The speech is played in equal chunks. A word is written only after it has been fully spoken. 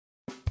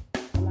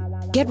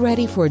Get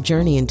ready for a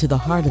journey into the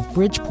heart of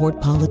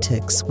Bridgeport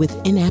politics with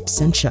In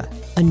Absentia,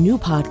 a new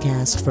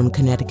podcast from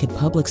Connecticut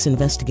Public's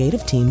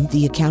investigative team,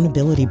 The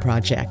Accountability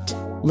Project.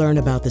 Learn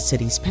about the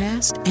city's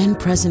past and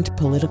present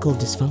political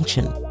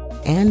dysfunction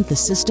and the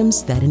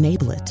systems that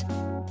enable it.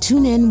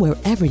 Tune in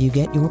wherever you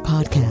get your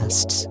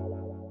podcasts.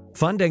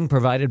 Funding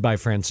provided by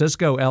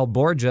Francisco L.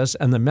 Borges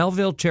and the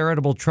Melville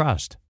Charitable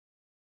Trust.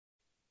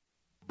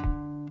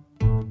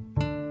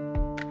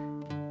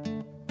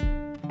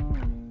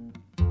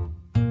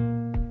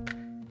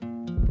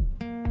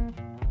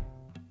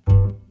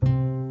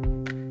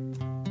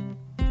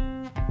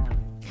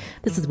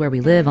 This is Where We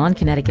Live on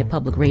Connecticut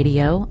Public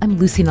Radio. I'm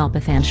Lucy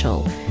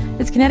Nalpathanchel.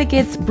 Is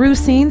Connecticut's brew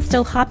scene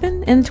still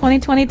hopping in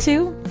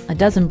 2022? A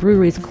dozen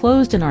breweries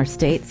closed in our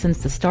state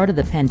since the start of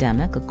the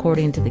pandemic,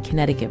 according to the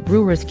Connecticut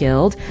Brewers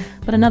Guild,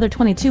 but another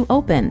 22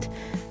 opened.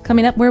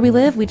 Coming up Where We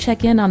Live, we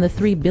check in on the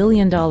 $3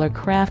 billion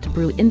craft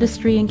brew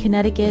industry in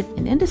Connecticut,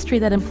 an industry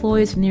that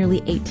employs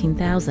nearly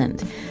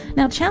 18,000.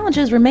 Now,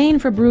 challenges remain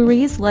for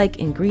breweries like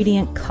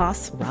ingredient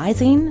costs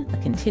rising, a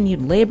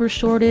continued labor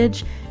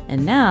shortage,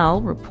 and now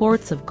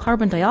reports of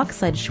carbon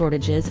dioxide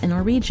shortages in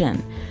our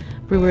region.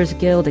 Brewers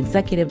Guild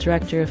Executive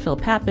Director Phil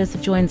Pappas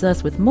joins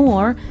us with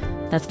more.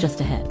 That's just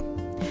ahead.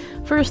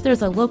 First,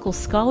 there's a local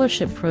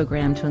scholarship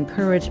program to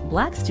encourage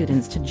Black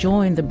students to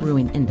join the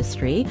brewing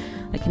industry.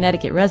 A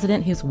Connecticut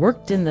resident who's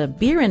worked in the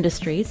beer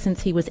industry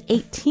since he was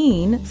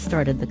 18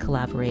 started the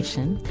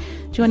collaboration.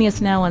 Joining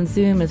us now on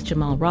Zoom is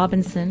Jamal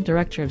Robinson,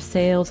 Director of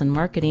Sales and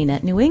Marketing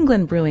at New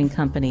England Brewing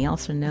Company,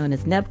 also known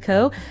as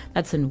NEBCO.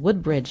 That's in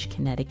Woodbridge,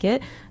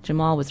 Connecticut.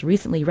 Jamal was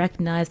recently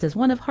recognized as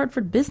one of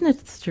Hartford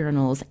Business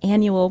Journal's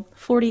annual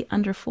 40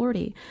 Under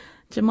 40.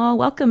 Jamal,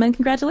 welcome and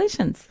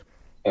congratulations.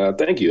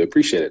 Thank you.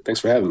 Appreciate it. Thanks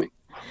for having me.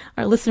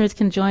 Our listeners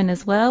can join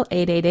as well,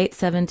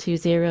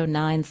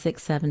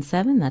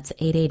 888-720-9677. That's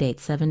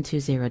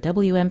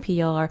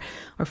 888-720-WNPR,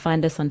 or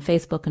find us on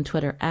Facebook and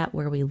Twitter at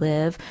Where We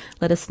Live.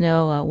 Let us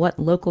know what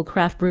local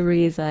craft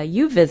breweries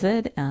you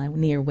visit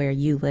near where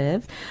you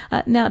live.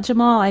 Now,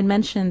 Jamal, I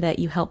mentioned that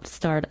you helped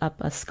start up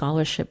a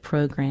scholarship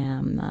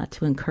program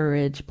to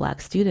encourage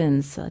Black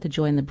students to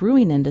join the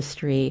brewing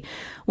industry.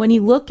 When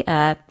you look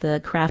at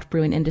the craft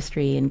brewing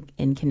industry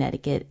in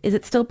Connecticut, is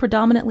it still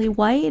predominantly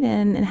white,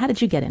 and how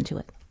did you get into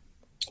it?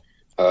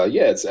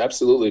 Yeah, it's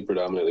absolutely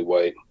predominantly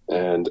white.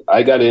 And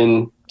I got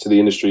into the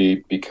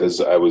industry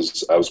because I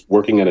was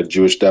working at a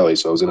Jewish deli,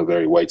 so I was in a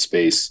very white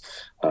space.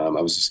 I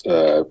was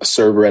a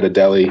server at a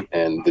deli,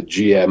 and the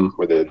GM,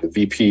 or the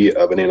VP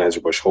of an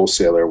Anheuser-Busch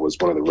wholesaler, was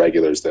one of the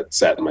regulars that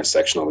sat in my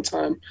section all the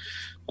time.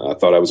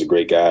 Thought I was a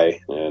great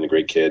guy and a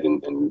great kid,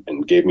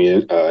 and gave me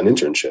an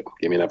internship,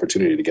 gave me an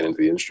opportunity to get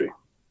into the industry.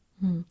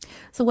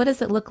 So what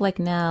does it look like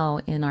now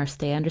in our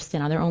state? I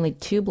understand, are there only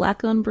 2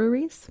 Black-owned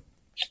breweries?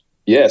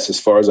 Yes, as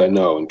far as I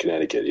know, in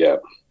Connecticut, yeah.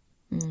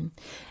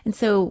 And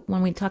so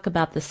when we talk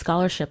about the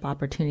scholarship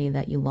opportunity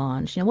that you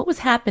launched, what was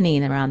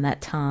happening around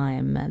that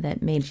time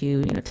that made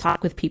you,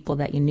 talk with people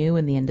that you knew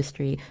in the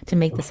industry to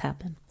make this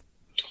happen?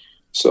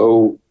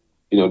 So,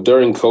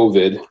 during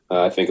COVID,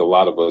 I think a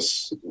lot of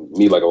us,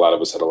 me like a lot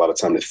of us, had a lot of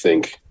time to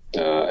think,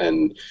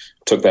 and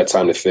took that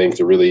time to think,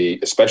 to really,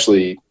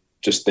 especially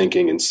just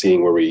thinking and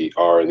seeing where we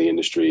are in the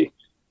industry.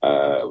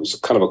 It was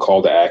kind of a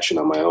call to action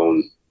on my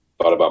own.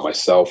 Thought about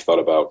myself, thought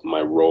about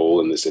my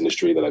role in this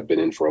industry that I've been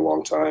in for a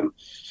long time,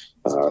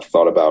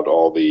 thought about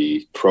all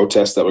the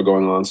protests that were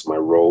going on, so my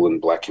role in the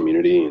Black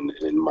community and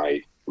in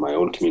my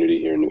own community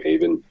here in New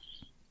Haven.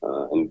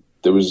 And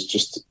there was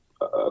just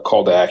a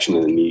call to action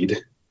and a need.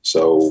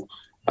 So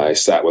I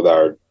sat with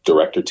our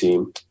director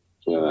team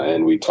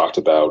and we talked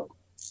about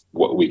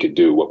what we could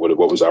do, what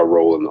was our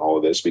role in all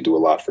of this. We do a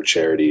lot for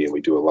charity and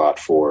we do a lot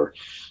for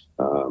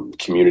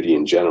community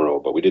in general,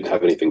 but we didn't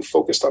have anything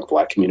focused on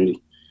Black community.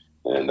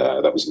 And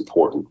that was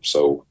important.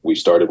 So we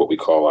started what we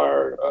call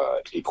our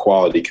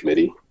Equality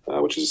Committee,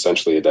 which is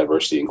essentially a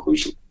diversity,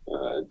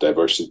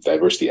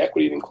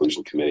 equity, and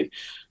inclusion committee,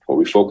 where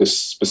we focus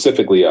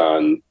specifically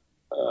on,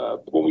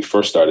 when we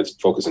first started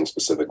focusing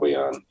specifically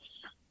on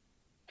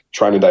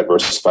trying to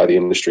diversify the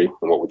industry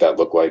and what would that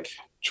look like,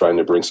 trying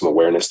to bring some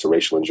awareness to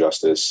racial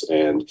injustice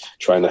and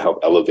trying to help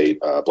elevate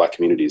Black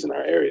communities in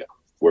our area.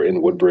 We're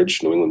in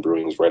Woodbridge. New England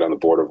Brewing is right on the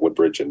border of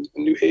Woodbridge and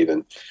New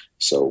Haven.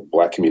 So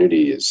Black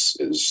community is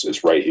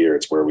right here.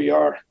 It's where we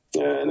are.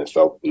 And it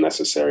felt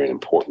necessary and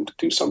important to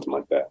do something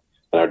like that.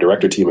 And our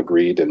director team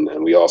agreed,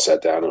 and we all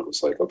sat down and it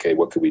was like, okay,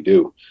 what could we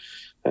do?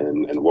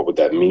 And what would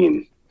that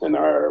mean? And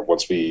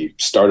once we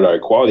started our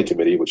equality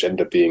committee, which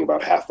ended up being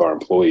about half our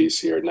employees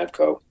here at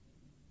NEBCO,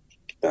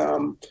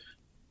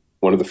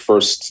 one of the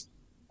first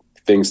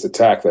things to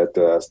tack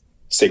that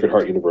Sacred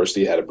Heart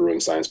University had a brewing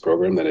science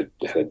program that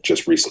had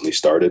just recently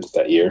started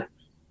that year.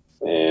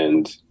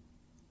 And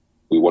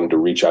we wanted to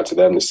reach out to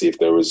them to see if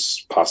there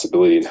was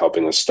possibility in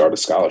helping us start a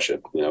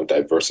scholarship,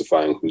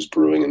 diversifying who's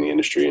brewing in the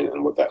industry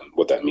and what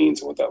that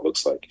means and what that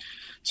looks like.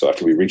 So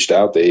after we reached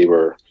out, they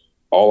were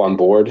all on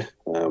board.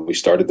 We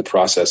started the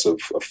process of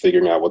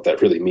figuring out what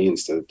that really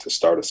means to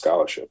start a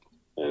scholarship.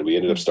 And we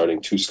ended up starting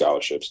 2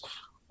 scholarships.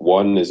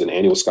 One is an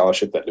annual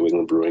scholarship that New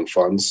England Brewing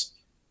funds,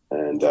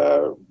 and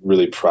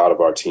really proud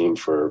of our team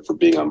for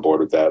being on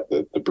board with that.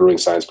 The Brewing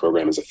Science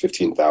program is a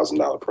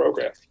 $15,000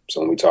 program. So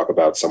when we talk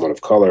about someone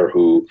of color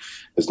who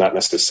is not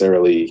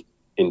necessarily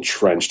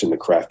entrenched in the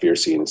craft beer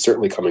scene, and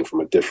certainly coming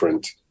from a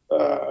different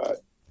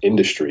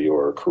industry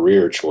or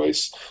career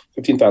choice,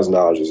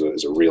 $15,000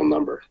 is a real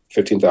number.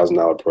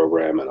 $15,000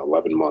 program and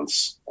 11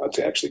 months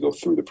to actually go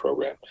through the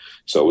program.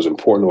 So it was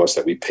important to us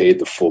that we paid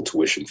the full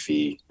tuition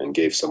fee and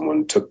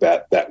took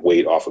that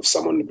weight off of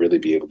someone to really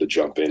be able to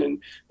jump in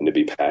and to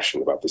be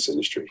passionate about this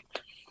industry.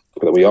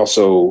 But then we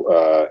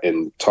also,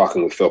 in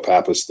talking with Phil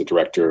Pappas, the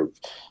director of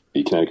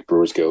the Connecticut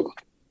Brewers Guild,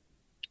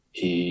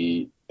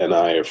 he and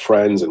I are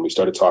friends, and we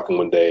started talking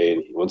one day,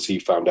 and once he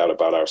found out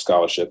about our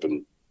scholarship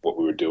and what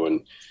we were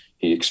doing,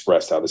 he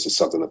expressed how this is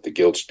something that the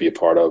Guild should be a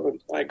part of, and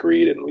I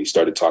agreed, and we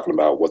started talking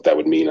about what that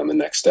would mean on the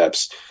next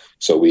steps.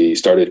 So we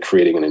started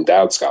creating an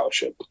endowed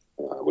scholarship,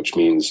 which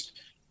means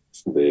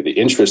the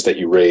interest that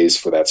you raise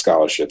for that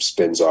scholarship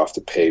spins off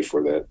to pay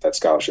for that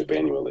scholarship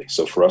annually.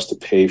 So for us to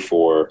pay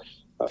for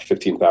a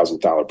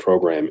 $15,000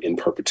 program in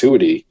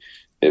perpetuity,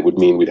 it would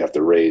mean we'd have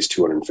to raise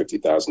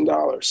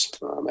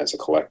 $250,000 as a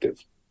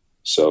collective.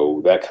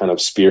 So that kind of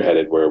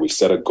spearheaded where we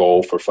set a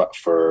goal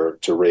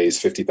to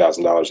raise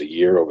 $50,000 a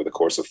year over the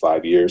course of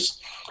 5 years.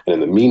 And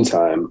in the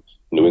meantime,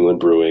 New England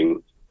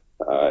Brewing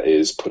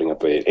is putting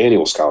up an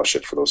annual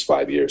scholarship for those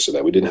 5 years so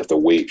that we didn't have to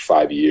wait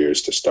 5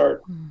 years to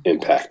start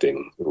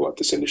impacting what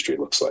this industry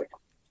looks like.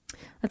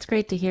 That's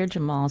great to hear,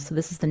 Jamal. So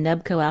this is the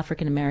NEBCO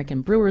African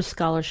American Brewers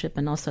Scholarship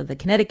and also the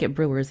Connecticut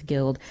Brewers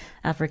Guild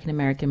African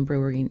American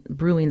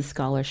Brewing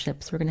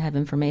Scholarships. We're going to have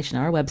information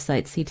on our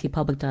website,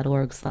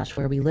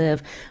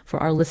 ctpublic.org/wherewelive,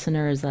 for our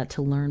listeners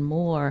to learn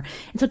more.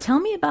 And so tell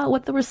me about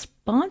what the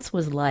response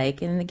was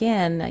like. And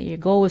again, your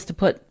goal was to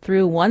put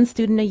through one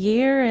student a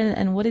year.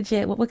 And what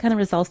kind of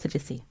results did you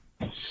see?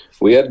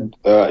 We had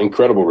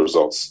incredible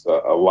results.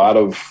 A lot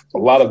of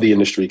the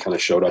industry kind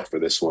of showed up for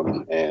this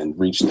one, and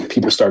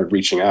people started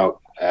reaching out,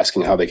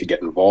 asking how they could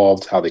get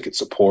involved, how they could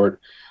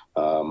support.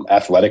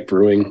 Athletic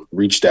Brewing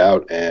reached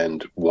out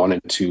and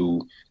wanted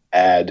to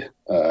add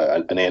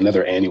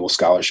another annual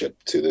scholarship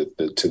to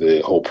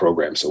the whole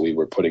program. So we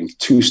were putting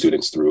 2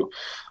 students through.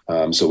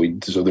 So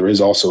there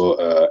is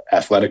also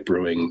Athletic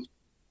Brewing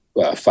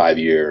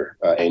 5-year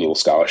annual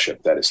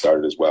scholarship that has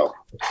started as well.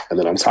 And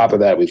then on top of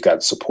that, we've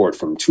got support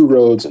from Two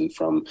Roads and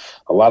from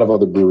a lot of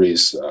other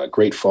breweries,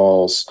 Great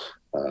Falls,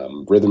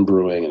 Rhythm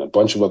Brewing, and a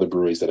bunch of other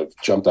breweries that have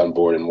jumped on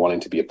board and wanting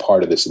to be a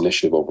part of this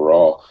initiative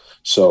overall.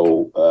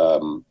 So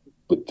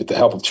with the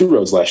help of Two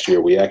Roads last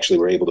year, we actually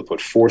were able to put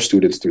 4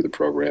 students through the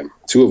program,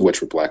 2 of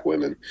which were Black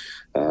women.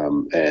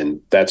 And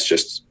that's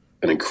just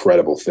an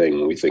incredible thing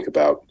when we think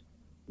about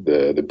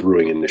the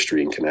brewing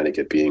industry in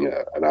Connecticut being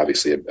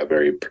obviously a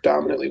very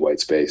predominantly white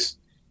space.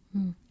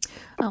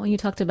 When you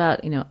talked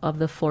about, of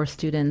the 4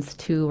 students,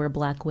 2 were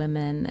Black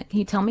women. Can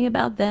you tell me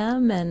about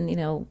them and,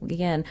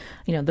 again,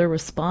 their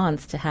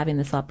response to having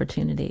this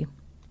opportunity?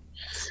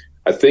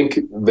 I think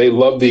they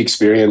love the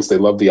experience. They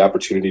love the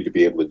opportunity to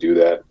be able to do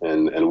that.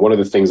 And one of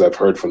the things I've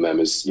heard from them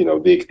is,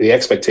 the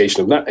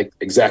expectation of not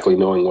exactly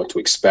knowing what to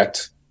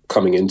expect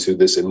coming into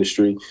this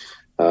industry,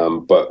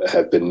 but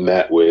have been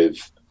met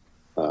with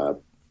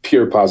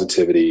pure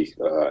positivity,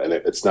 and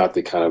it's not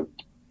the kind of,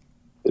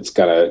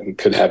 it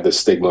could have the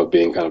stigma of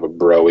being kind of a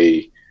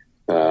broy,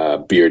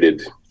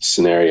 bearded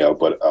scenario,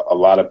 but a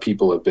lot of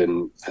people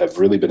have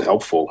really been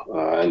helpful,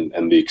 and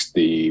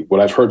what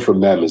I've heard from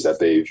them is that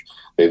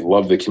they've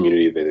loved the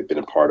community that they've been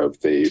a part of.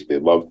 They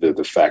love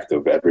the fact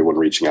of everyone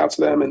reaching out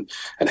to them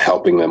and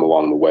helping them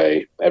along the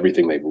way,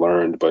 everything they've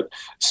learned, but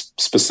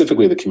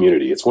specifically the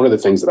community. It's one of the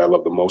things that I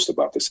love the most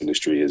about this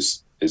industry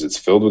is it's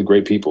filled with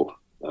great people,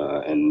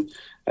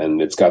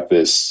 and it's got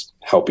this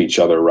help each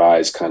other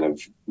rise kind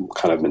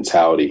of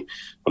mentality.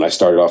 When I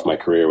started off my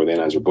career with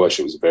Anheuser-Busch,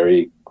 it was a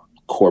very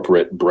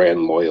corporate,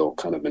 brand loyal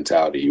kind of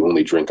mentality. You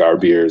only drink our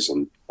beers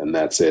and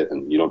that's it,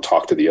 and you don't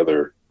talk to the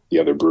other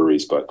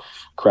breweries. But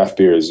craft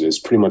beer is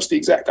pretty much the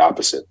exact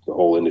opposite. The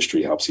whole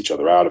industry helps each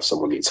other out. If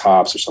someone needs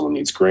hops or someone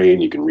needs grain,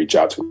 you can reach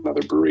out to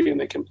another brewery and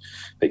they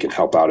can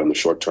help out in the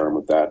short term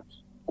with that.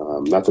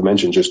 Not to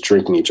mention just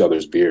drinking each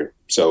other's beer.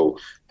 So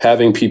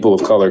having people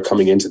of color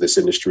coming into this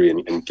industry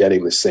and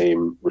getting the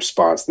same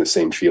response and the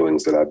same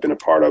feelings that I've been a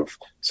part of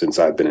since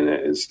I've been in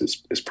it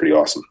is pretty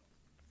awesome.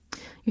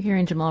 You're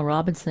hearing Jamal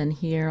Robinson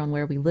here on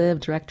Where We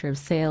Live, Director of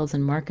Sales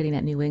and Marketing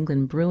at New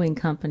England Brewing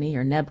Company,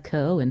 or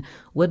NEBCO, in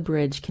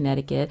Woodbridge,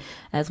 Connecticut,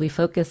 as we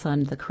focus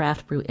on the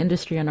craft brew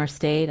industry in our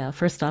state.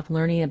 First off,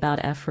 learning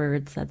about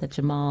efforts that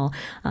Jamal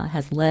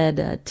has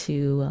led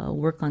to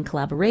work on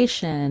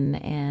collaboration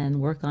and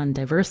work on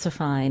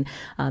diversifying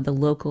the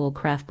local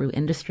craft brew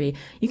industry.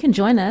 You can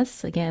join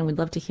us. Again, we'd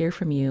love to hear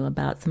from you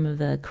about some of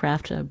the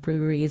craft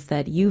breweries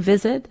that you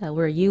visit,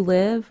 where you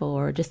live,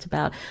 or just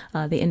about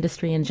the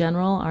industry in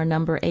general. Our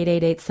number number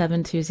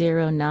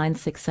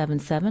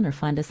 888-720-9677, or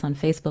find us on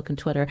Facebook and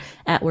Twitter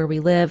at Where We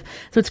Live.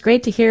 So it's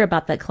great to hear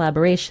about that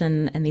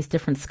collaboration and these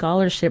different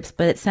scholarships,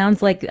 but it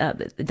sounds like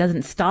it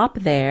doesn't stop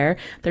there.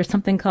 There's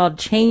something called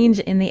Change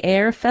in the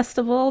Air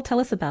Festival. Tell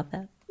us about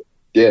that.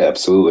 Yeah,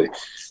 absolutely.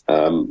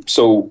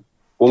 So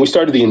when we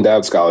started the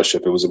Endowed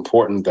Scholarship, it was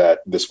important that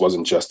this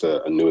wasn't just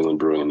a New England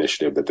Brewing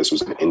initiative, that this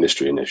was an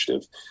industry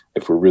initiative.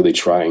 If we're really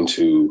trying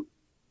to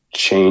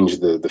change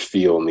the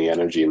feel and the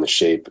energy and the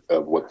shape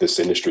of what this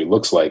industry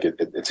looks like,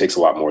 it takes a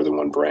lot more than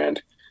one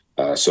brand.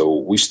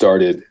 So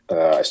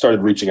I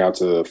started reaching out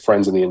to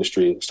friends in the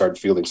industry, started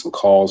fielding some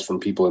calls from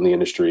people in the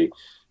industry,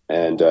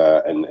 and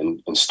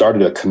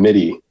started a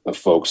committee of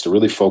folks to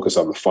really focus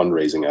on the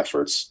fundraising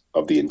efforts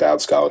of the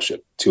Endowed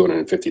Scholarship.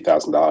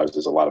 $250,000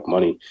 is a lot of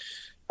money.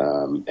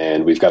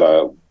 And we've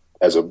got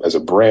as a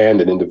brand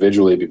and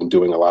individually, we've been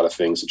doing a lot of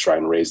things to try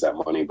and raise that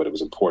money, but it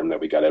was important that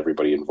we got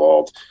everybody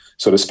involved.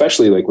 So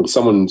especially like when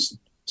someone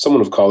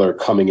of color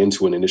coming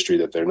into an industry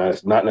that they're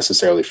not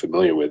necessarily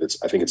familiar with,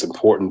 I think it's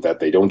important that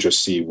they don't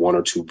just see one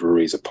or two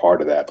breweries a part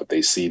of that, but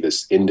they see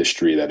this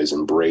industry that is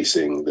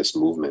embracing this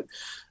movement.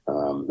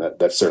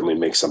 That certainly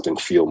makes something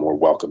feel more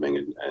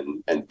welcoming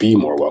and be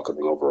more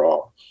welcoming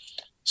overall.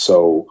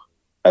 So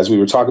as we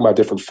were talking about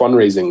different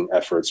fundraising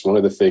efforts, one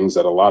of the things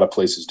that a lot of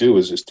places do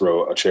is just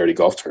throw a charity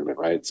golf tournament,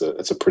 right?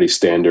 It's a pretty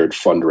standard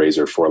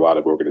fundraiser for a lot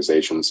of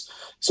organizations.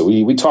 So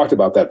we talked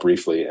about that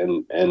briefly.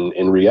 And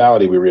in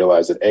reality, we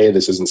realized that A,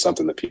 this isn't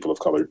something that people of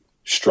color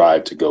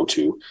strive to go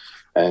to.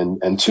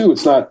 And two,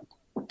 it's not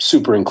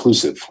super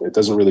inclusive. It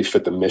doesn't really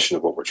fit the mission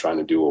of what we're trying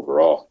to do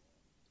overall.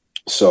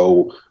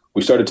 So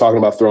we started talking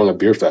about throwing a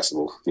beer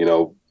festival. You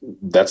know,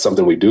 that's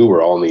something we do.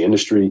 We're all in the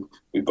industry.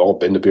 We've all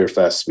been to beer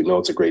fests. We know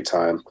it's a great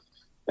time.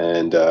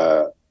 And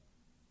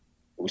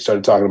we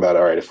started talking about,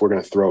 all right, if we're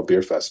going to throw a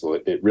beer festival,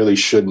 it really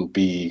shouldn't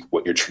be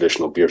what your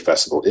traditional beer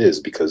festival is,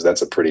 because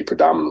that's a pretty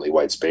predominantly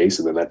white space.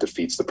 And then that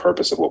defeats the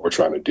purpose of what we're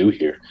trying to do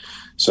here.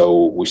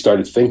 So we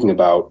started thinking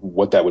about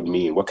what that would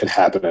mean, what could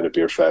happen at a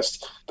beer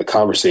fest, the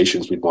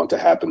conversations we'd want to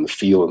happen, the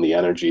feel and the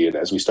energy. And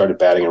as we started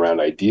batting around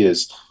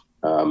ideas,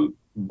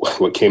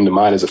 what came to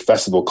mind is a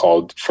festival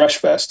called Fresh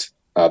Fest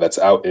that's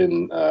out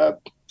in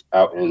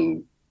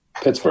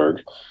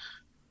Pittsburgh.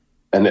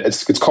 And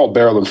it's called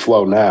Barrel and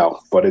Flow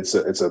now, but it's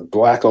a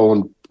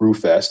Black-owned brew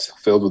fest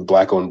filled with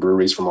Black-owned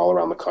breweries from all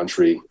around the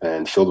country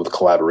and filled with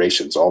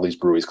collaborations. All these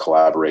breweries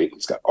collaborate.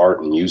 It's got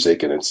art and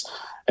music, and it's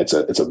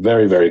a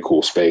very, very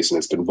cool space. And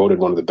it's been voted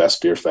one of the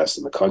best beer fests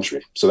in the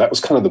country. So that was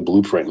kind of the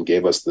blueprint and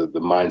gave us the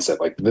mindset,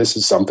 like this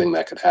is something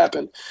that could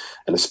happen.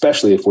 And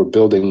especially if we're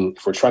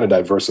trying to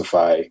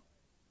diversify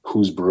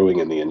who's brewing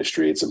in the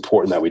industry, it's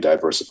important that we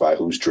diversify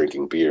who's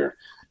drinking beer,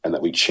 and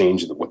that we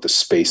change what the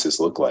spaces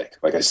look like.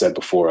 Like I said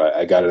before,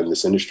 I got in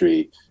this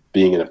industry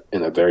being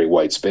in a very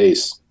white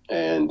space.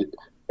 And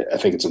I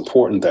think it's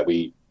important that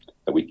we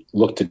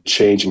look to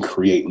change and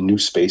create new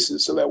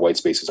spaces so that white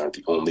spaces aren't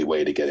the only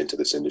way to get into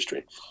this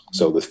industry.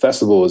 So the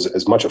festival is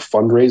as much a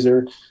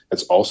fundraiser,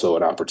 it's also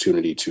an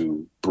opportunity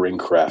to bring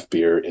craft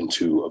beer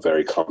into a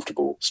very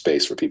comfortable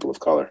space for people of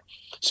color.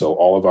 So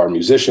all of our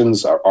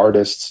musicians, our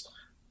artists,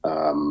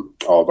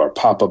 all of our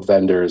pop-up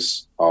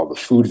vendors, all the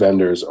food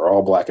vendors are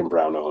all Black and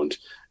brown owned.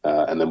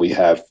 And then we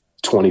have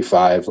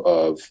 25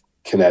 of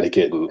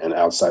Connecticut and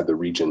outside the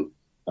region,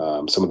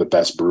 some of the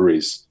best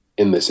breweries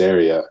in this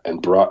area,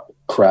 and brought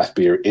craft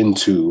beer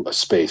into a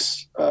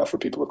space for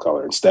people of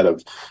color instead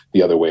of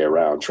the other way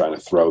around, trying to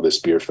throw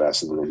this beer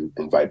fest and then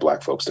invite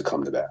Black folks to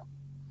come to that.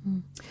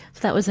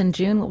 So that was in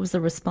June. What was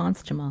the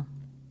response, Jamal?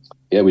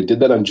 Yeah, we did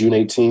that on June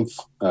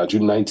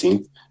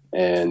 19th,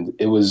 and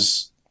it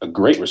was a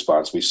great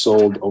response. We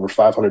sold over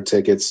 500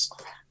 tickets.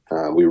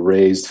 We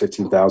raised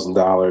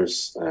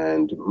 $15,000,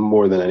 and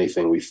more than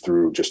anything, we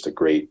threw just a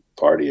great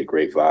party, a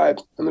great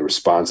vibe. And the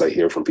response I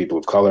hear from people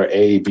of color,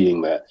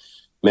 being that,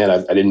 man, I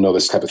didn't know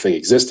this type of thing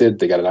existed.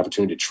 They got an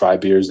opportunity to try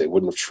beers they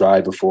wouldn't have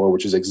tried before,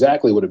 which is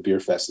exactly what a beer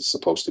fest is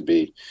supposed to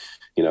be.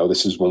 You know,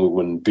 this is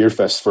when beer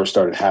fests first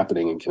started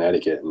happening in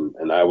Connecticut,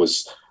 and I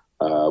was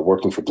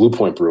working for Blue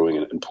Point Brewing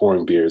and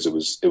pouring beers.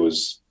 It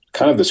was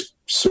kind of this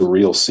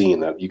surreal scene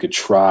that you could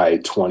try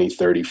 20,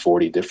 30,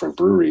 40 different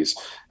breweries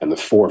and the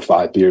 4 or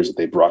 5 beers that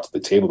they brought to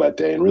the table that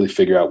day, and really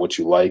figure out what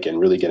you like and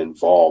really get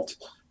involved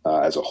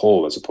as a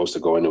whole, as opposed to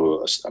going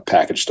to a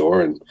package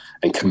store and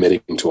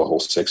committing to a whole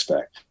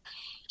 6-pack.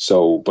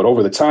 So, but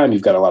over the time,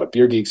 you've got a lot of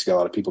beer geeks, you got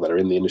a lot of people that are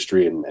in the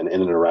industry and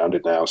in and around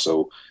it now.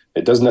 So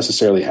it doesn't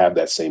necessarily have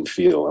that same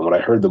feel. And what I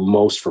heard the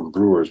most from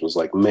brewers was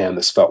like, man,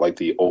 this felt like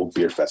the old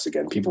beer fest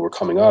again. People were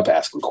coming up,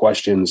 asking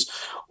questions,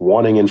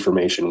 wanting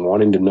information,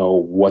 wanting to know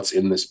what's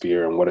in this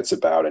beer and what it's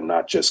about, and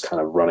not just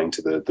kind of running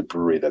to the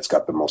brewery that's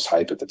got the most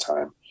hype at the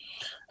time.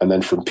 And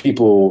then from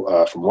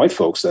people, from white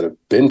folks that have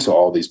been to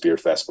all these beer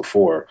fests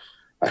before,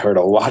 I heard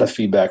a lot of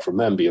feedback from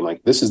them being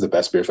like, this is the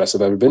best beer fest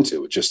I've ever been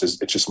to. It's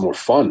just more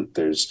fun.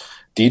 There's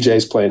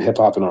DJs playing hip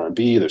hop and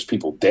R&B. There's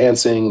people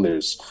dancing.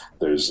 There's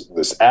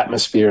this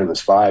atmosphere and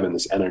this vibe and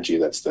this energy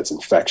that's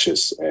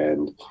infectious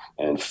and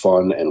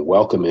fun and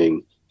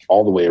welcoming,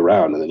 all the way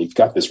around. And then you've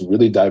got this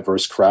really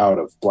diverse crowd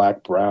of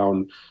Black,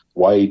 brown,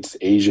 white,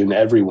 Asian,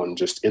 everyone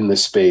just in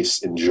this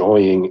space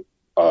enjoying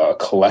a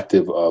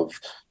collective of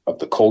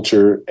the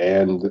culture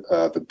and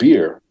the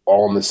beer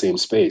all in the same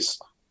space.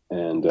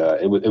 And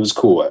it was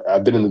cool.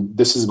 I've been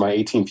this is my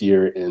 18th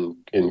year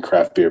in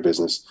craft beer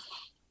business,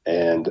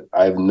 and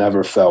I've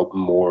never felt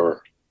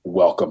more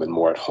welcome and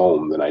more at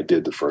home than I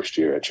did the first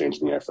year at Change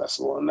in the Air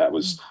Festival. And that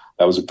was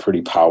a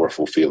pretty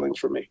powerful feeling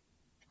for me.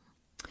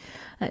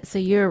 So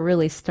you're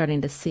really starting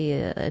to see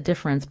a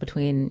difference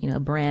between, a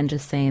brand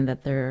just saying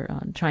that they're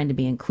trying to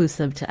be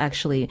inclusive to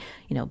actually,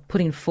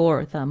 putting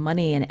forth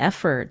money and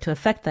effort to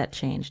affect that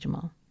change,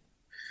 Jamal.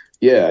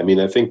 Yeah, I mean,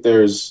 I think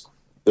there's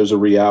a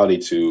reality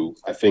to,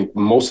 I think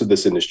most of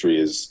this industry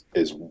is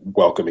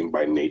welcoming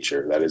by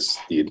nature. That is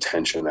the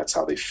intention. That's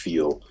how they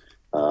feel.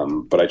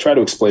 But I try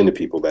to explain to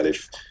people that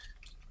if,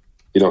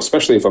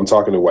 especially if I'm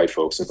talking to white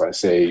folks, if I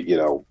say,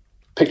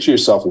 picture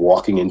yourself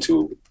walking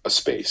into a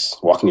space,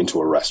 walking into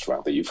a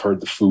restaurant that you've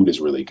heard the food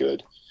is really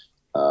good,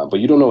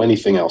 but you don't know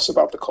anything else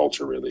about the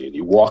culture really. And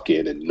you walk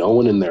in and no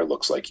one in there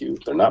looks like you.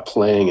 They're not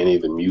playing any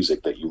of the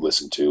music that you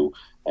listen to.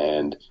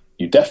 And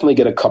you definitely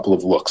get a couple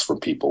of looks from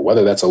people,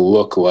 whether that's a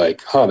look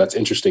like, that's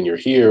interesting, you're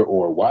here,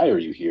 or why are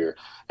you here?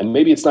 And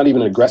maybe it's not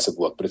even an aggressive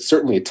look, but it's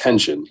certainly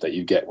attention that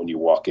you get when you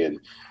walk in.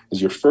 Is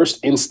your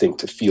first instinct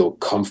to feel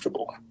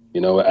comfortable.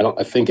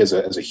 I think as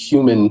a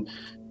human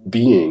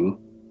being,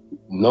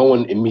 no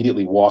one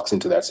immediately walks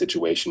into that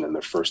situation and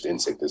their first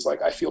instinct is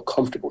like, I feel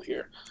comfortable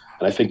here.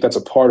 And I think that's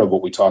a part of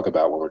what we talk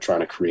about when we're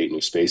trying to create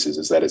new spaces,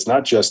 is that it's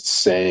not just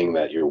saying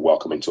that you're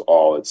welcoming to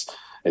all,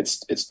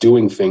 it's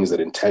doing things that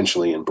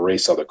intentionally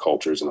embrace other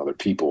cultures and other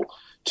people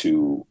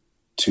to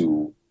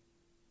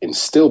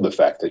instill the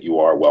fact that you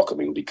are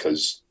welcoming,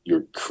 because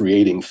you're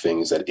creating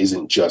things that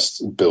isn't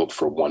just built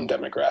for one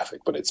demographic,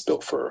 but it's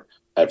built for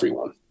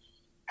everyone.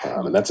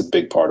 And that's a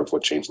big part of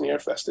what Change in the Air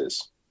Fest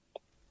is.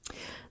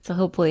 So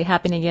hopefully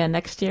happening again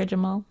next year,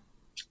 Jamal.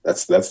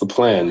 That's the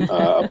plan.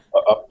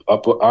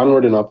 Up,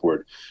 onward and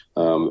upward.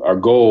 Our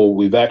goal,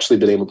 we've actually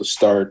been able to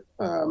start.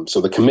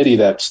 So the committee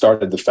that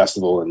started the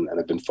festival and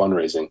have been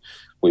fundraising,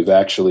 we've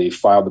actually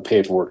filed the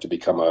paperwork to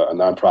become a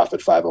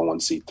nonprofit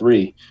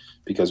 501c3,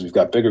 because we've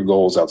got bigger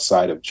goals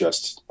outside of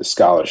just the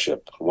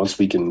scholarship. Once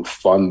we can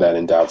fund that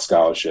endowed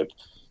scholarship,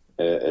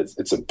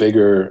 it's a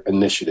bigger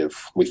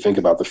initiative. We think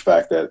about the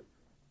fact that,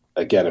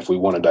 again, if we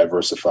want to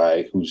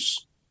diversify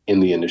who's in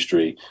the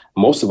industry,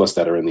 most of us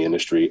that are in the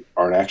industry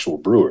aren't actual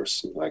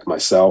brewers. Like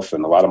myself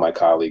and a lot of my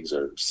colleagues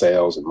are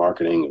sales and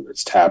marketing,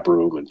 it's tap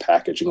room and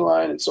packaging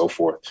line and so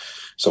forth.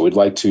 So we'd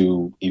like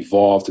to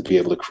evolve to be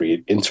able to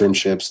create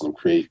internships and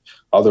create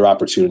other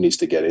opportunities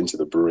to get into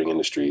the brewing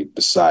industry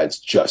besides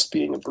just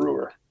being a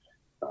brewer.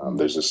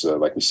 There's this,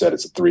 like we said,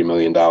 it's a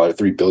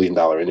 $3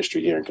 billion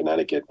industry here in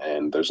Connecticut,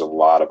 and there's a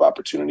lot of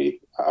opportunity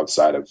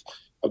outside of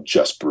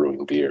just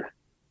brewing beer.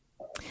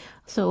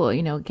 So,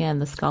 again,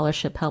 the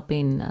scholarship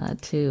helping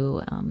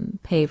to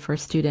pay for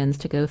students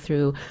to go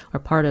through, or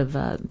part of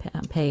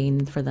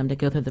paying for them to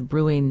go through the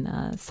brewing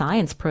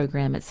science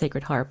program at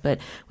Sacred Heart. But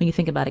when you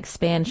think about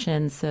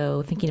expansion,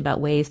 so thinking about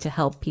ways to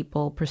help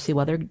people pursue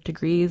other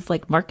degrees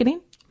like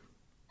marketing?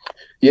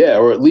 Yeah,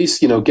 or at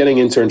least, getting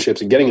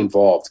internships and getting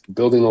involved,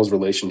 building those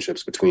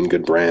relationships between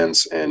good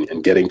brands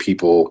and getting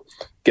people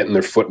getting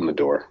their foot in the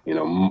door.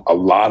 A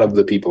lot of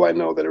the people I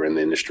know that are in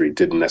the industry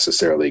didn't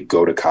necessarily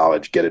go to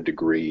college, get a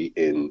degree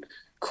in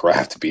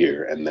craft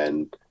beer, and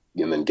then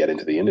get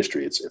into the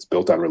industry. It's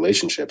built on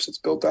relationships. It's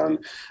built on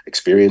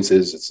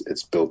experiences.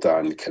 It's built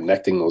on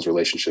connecting those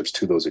relationships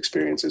to those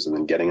experiences and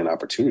then getting an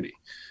opportunity.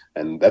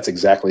 And that's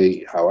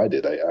exactly how I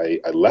did.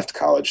 I left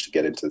college to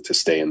get to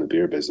stay in the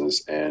beer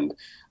business, and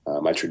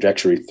my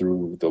trajectory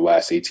through the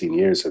last 18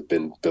 years have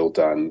been built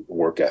on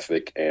work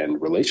ethic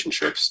and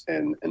relationships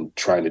and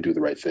trying to do the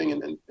right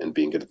thing and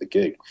being good at the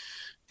gig.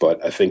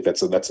 But I think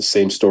that's the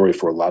same story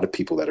for a lot of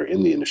people that are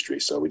in the industry.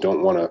 So we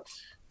don't want to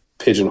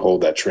pigeonhole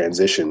that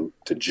transition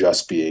to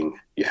just being,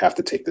 you have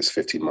to take this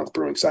 15-month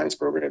brewing science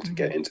program to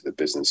get into the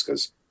business,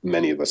 because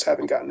many of us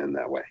haven't gotten in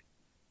that way.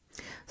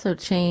 So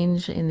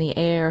Change in the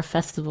Air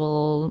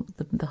Festival,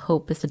 the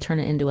hope is to turn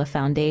it into a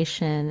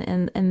foundation.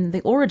 And the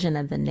origin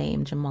of the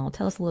name, Jamal,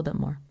 tell us a little bit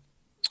more.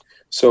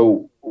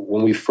 So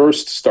when we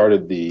first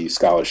started the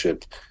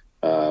scholarship,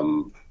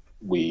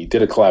 we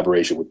did a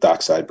collaboration with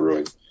Dockside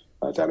Brewing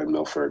down in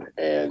Milford,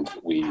 and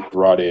we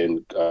brought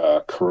in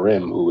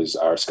Karim, who is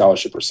our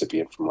scholarship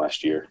recipient from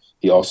last year.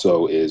 He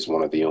also is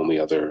one of the only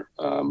other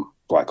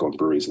Black-owned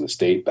breweries in the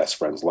state, Best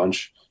Friends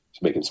Lunch.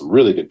 He's making some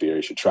really good beer.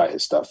 You should try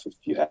his stuff if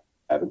you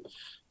haven't.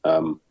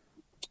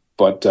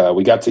 But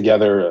we got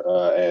together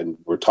and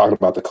we're talking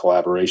about the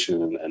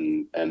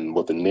collaboration and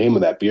what the name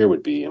of that beer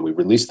would be. And we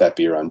released that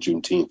beer on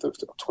Juneteenth of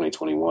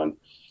 2021.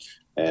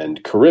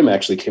 And Karim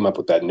actually came up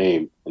with that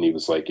name. And he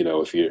was like,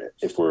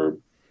 if we're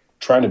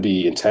trying to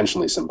be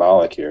intentionally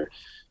symbolic here,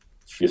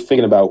 if you're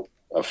thinking about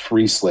a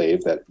free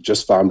slave that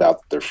just found out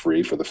that they're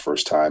free for the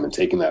first time and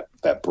taking that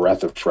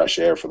breath of fresh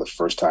air for the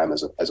first time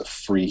as a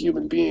free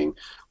human being,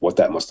 what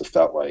that must have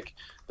felt like.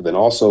 But then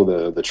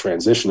also the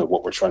transition of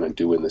what we're trying to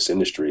do in this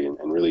industry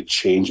and really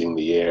changing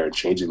the air and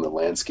changing the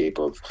landscape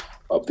of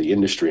the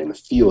industry and the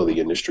feel of the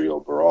industry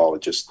overall.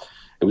 It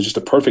was just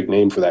a perfect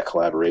name for that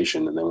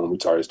collaboration. And then when we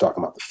started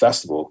talking about the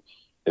festival,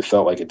 it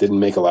felt like it didn't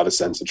make a lot of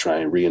sense to try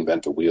and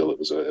reinvent the wheel. It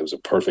was a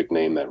perfect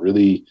name that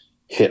really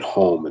hit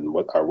home and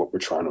what we're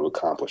trying to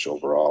accomplish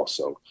overall.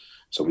 So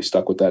we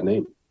stuck with that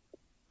name.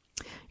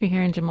 You're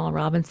hearing Jamal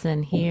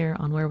Robinson here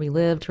on Where We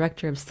Live,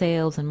 Director of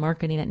Sales and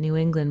Marketing at New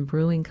England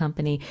Brewing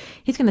Company.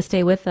 He's going to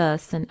stay with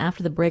us, and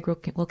after the break,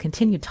 we'll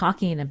continue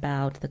talking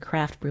about the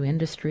craft brew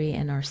industry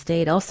in our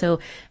state, also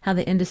how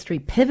the industry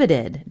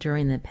pivoted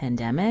during the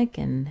pandemic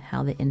and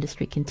how the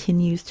industry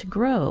continues to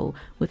grow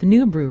with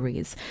new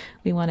breweries.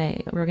 We're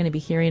going to be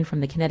hearing from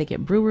the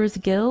Connecticut Brewers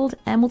Guild,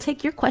 and we'll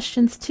take your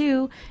questions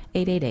too.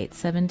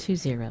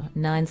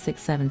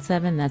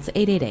 888-720-9677. That's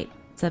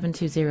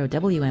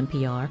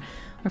 888-720-WNPR.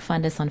 Or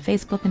find us on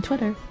Facebook and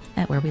Twitter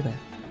at Where We Live.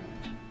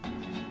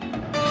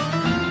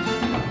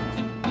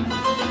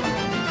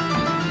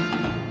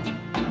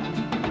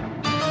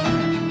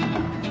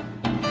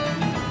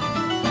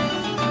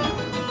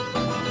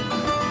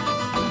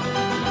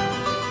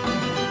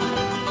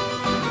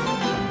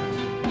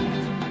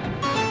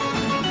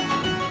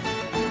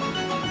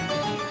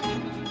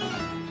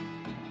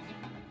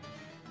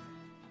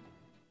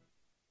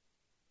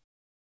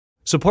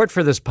 Support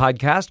for this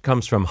podcast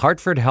comes from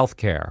Hartford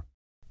Healthcare.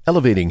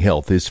 Elevating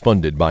Health is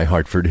funded by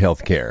Hartford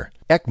Healthcare.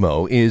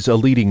 ECMO is a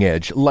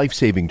leading-edge,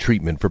 life-saving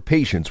treatment for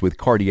patients with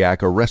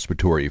cardiac or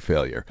respiratory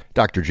failure.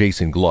 Dr.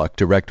 Jason Gluck,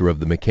 Director of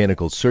the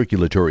Mechanical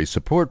Circulatory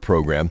Support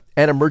Program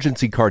and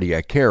Emergency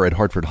Cardiac Care at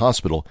Hartford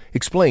Hospital,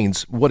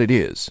 explains what it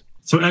is.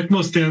 So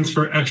ECMO stands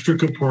for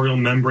extracorporeal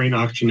membrane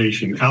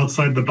oxygenation,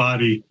 outside the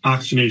body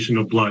oxygenation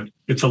of blood.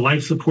 It's a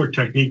life support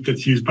technique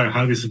that's used by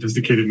highly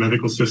sophisticated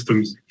medical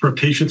systems for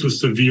patients with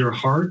severe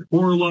heart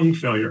or lung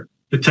failure.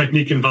 The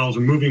technique involves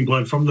removing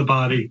blood from the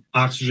body,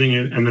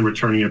 oxygenating it, and then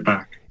returning it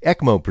back.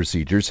 ECMO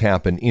procedures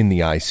happen in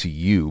the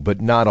ICU, but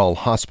not all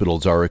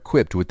hospitals are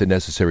equipped with the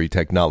necessary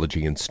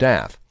technology and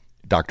staff.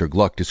 Dr.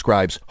 Gluck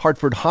describes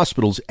Hartford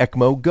Hospital's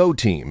ECMO Go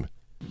team.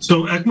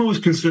 So ECMO is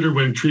considered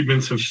when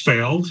treatments have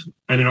failed,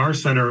 and in our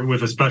center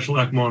with a special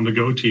ECMO on the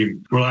Go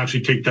team, we'll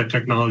actually take that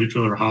technology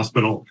to their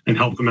hospital and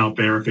help them out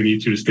there if they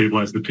need to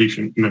stabilize the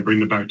patient and then bring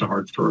them back to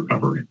Hartford for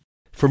recovery.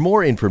 For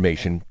more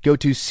information, go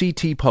to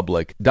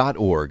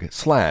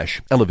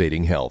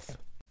ctpublic.org/elevatinghealth.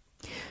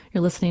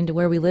 You're listening to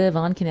Where We Live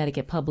on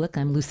Connecticut Public.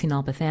 I'm Lucy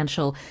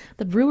Nalpathanchel.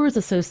 The Brewers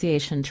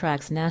Association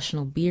tracks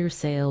national beer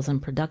sales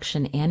and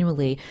production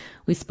annually.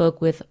 We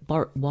spoke with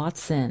Bart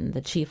Watson,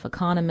 the chief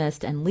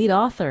economist and lead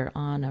author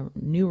on a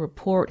new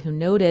report, who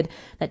noted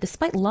that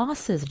despite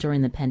losses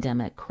during the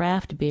pandemic,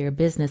 craft beer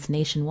business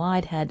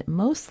nationwide had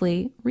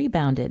mostly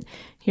rebounded.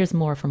 Here's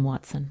more from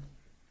Watson.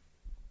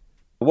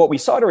 What we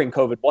saw during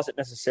COVID wasn't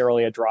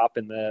necessarily a drop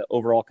in the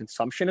overall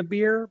consumption of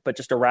beer, but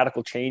just a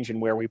radical change in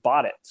where we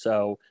bought it.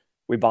 So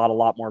we bought a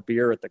lot more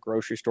beer at the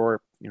grocery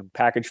store,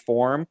 package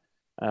form,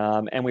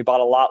 and we bought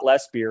a lot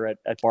less beer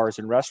at bars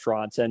and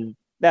restaurants. And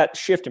that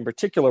shift in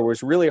particular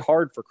was really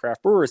hard for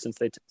craft brewers since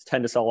they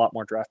tend to sell a lot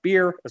more draft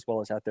beer as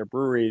well as at their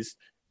breweries.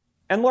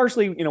 And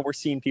largely, we're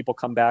seeing people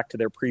come back to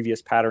their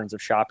previous patterns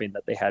of shopping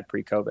that they had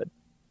pre-COVID.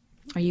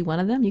 Are you one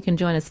of them? You can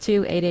join us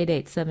too,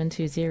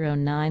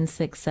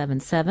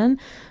 888-720-9677,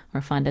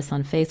 or find us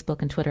on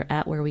Facebook and Twitter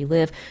at Where We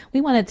Live.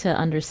 We wanted to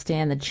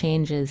understand the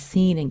changes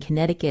seen in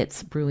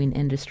Connecticut's brewing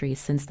industry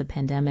since the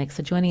pandemic.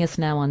 So joining us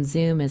now on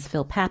Zoom is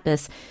Phil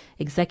Pappas,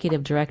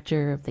 Executive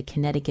Director of the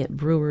Connecticut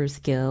Brewers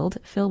Guild.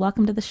 Phil,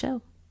 welcome to the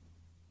show.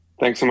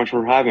 Thanks so much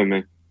for having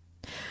me.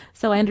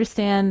 So I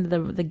understand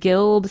the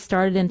Guild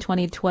started in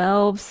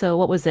 2012. So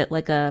what was it,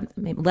 like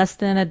maybe less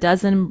than a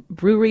dozen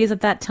breweries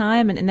at that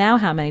time? And now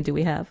how many do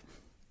we have?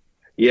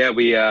 Yeah,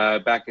 we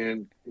back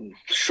in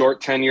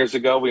short 10 years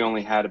ago, we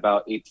only had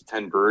about 8 to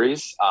 10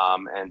 breweries.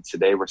 And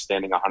today we're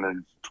standing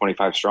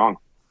 125 strong.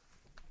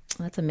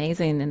 That's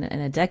amazing in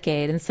a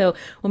decade. And so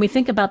when we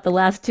think about the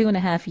last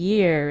 2.5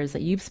 years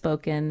that you've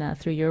spoken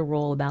through your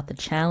role about the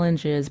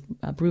challenges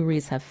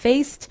breweries have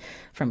faced,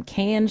 from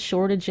can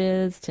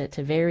shortages to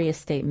various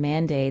state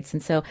mandates.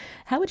 And so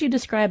how would you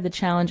describe the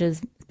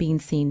challenges being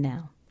seen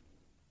now?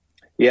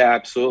 Yeah,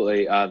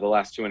 absolutely. The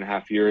last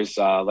 2.5 years,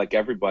 like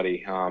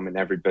everybody in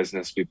every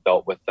business, we've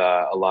dealt with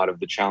a lot of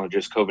the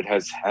challenges COVID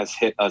has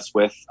hit us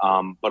with.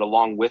 But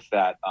along with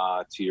that,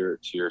 to your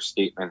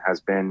statement, has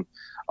been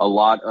a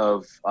lot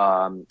of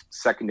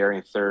secondary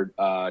and third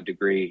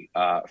degree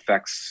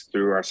effects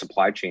through our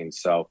supply chain.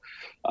 So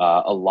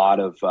a lot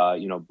of,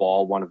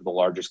 Ball, one of the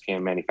largest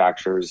can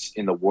manufacturers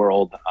in the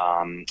world,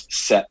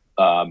 set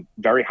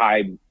very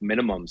high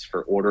minimums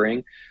for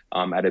ordering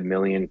at 1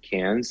 million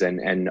cans.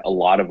 And a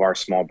lot of our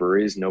small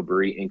breweries, no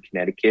brewery in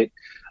Connecticut,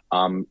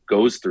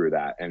 goes through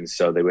that. And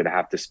so they would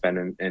have to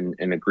spend an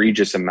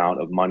egregious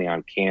amount of money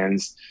on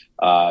cans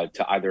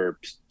to either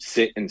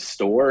sit and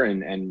store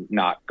and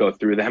not go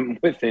through them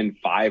within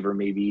 5 or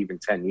maybe even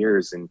 10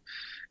 years. And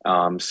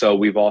so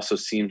we've also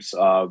seen,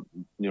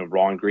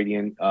 raw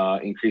ingredient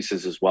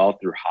increases as well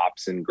through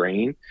hops and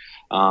grain.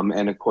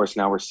 And of course,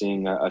 now we're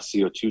seeing a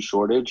CO2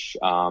 shortage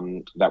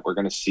that we're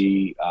going to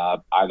see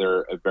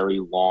either a very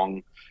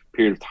long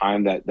period of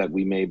time that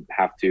we may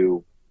have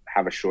to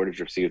have a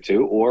shortage of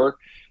CO2, or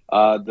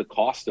the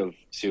cost of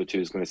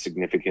CO2 is going to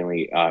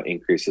significantly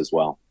increase as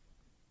well.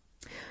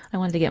 I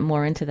wanted to get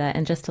more into that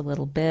in just a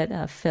little bit,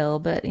 Phil,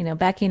 but,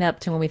 backing up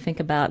to when we think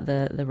about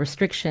the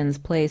restrictions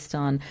placed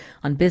on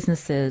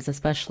businesses,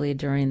 especially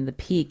during the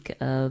peak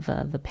of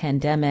the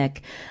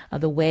pandemic,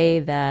 the way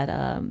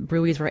that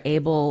breweries were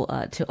able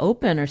to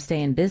open or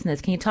stay in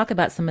business. Can you talk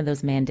about some of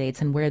those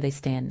mandates and where they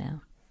stand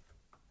now?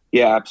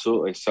 Yeah,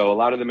 absolutely. So a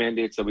lot of the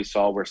mandates that we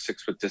saw were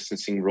 6-foot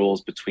distancing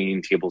rules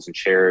between tables and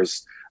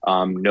chairs,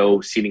 no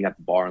seating at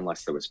the bar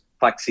unless there was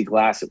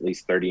plexiglass at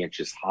least 30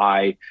 inches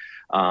high.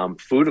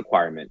 Food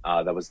requirement,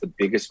 that was the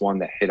biggest one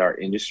that hit our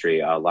industry.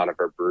 A lot of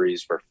our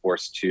breweries were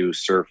forced to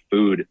serve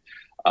food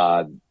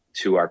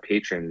to our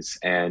patrons.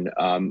 And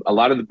a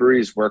lot of the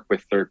breweries work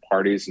with third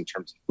parties in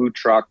terms of food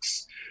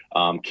trucks,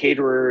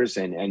 caterers,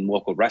 and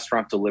local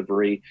restaurant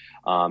delivery.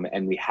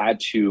 And we had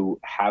to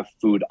have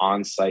food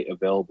on site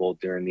available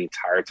during the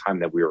entire time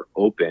that we were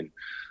open.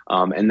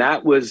 And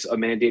that was a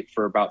mandate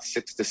for about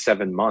 6 to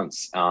 7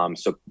 months.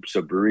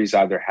 So breweries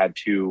either had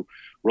to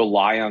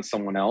rely on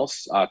someone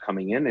else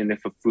coming in, and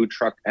if a food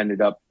truck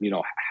ended up,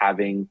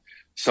 having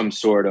some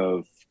sort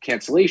of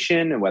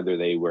cancellation, and whether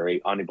they were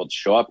unable to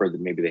show up, or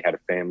that maybe they had a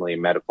family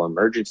medical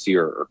emergency,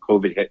 or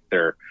COVID hit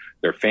their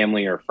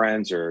family or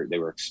friends, or they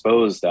were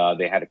exposed,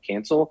 they had to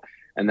cancel.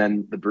 And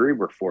then the brewery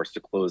were forced to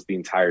close the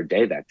entire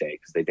day that day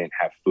because they didn't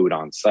have food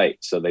on site.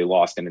 So they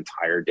lost an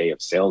entire day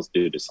of sales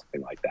due to something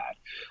like that.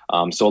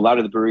 So a lot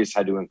of the breweries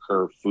had to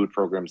incur food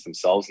programs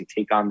themselves and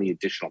take on the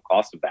additional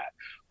cost of that,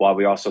 while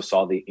we also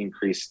saw the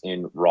increase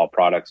in raw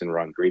products and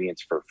raw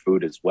ingredients for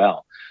food as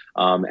well.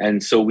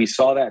 And so we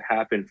saw that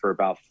happen for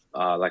about,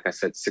 like I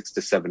said, 6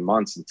 to 7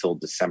 months until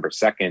December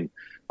 2nd,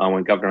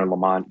 when Governor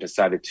Lamont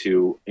decided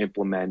to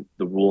implement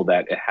the rule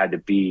that it had to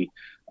be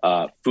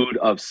food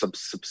of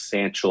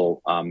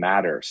substantial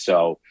matter.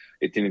 So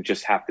it didn't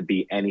just have to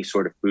be any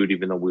sort of food,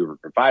 even though we were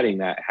providing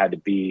that. It had to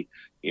be,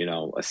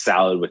 a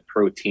salad with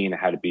protein. It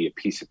had to be a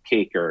piece of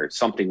cake or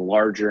something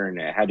larger. And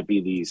it had to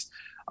be these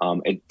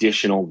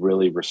additional,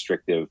 really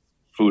restrictive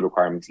food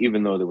requirements,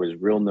 even though there was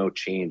no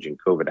change in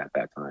COVID at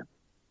that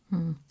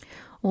time.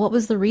 What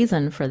was the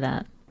reason for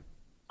that?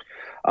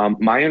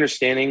 My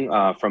understanding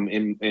from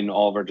in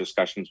all of our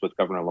discussions with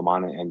Governor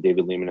Lamont and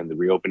David Lehman and the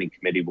reopening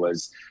committee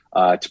was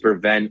to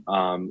prevent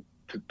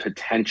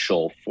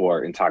potential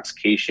for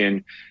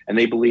intoxication. And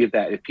they believed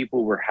that if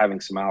people were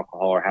having some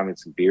alcohol or having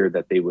some beer,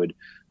 that they would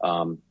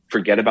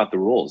forget about the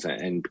rules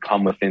and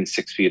come within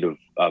 6 feet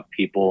of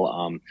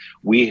people.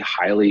 We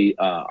highly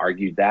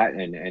argued that,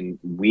 and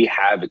we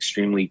have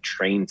extremely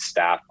trained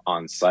staff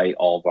on site.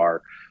 All of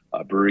our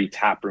brewery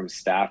taproom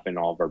staff and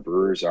all of our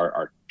brewers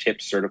are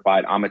TIPS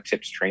certified. I'm a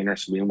TIPS trainer,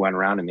 so we went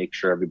around and make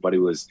sure everybody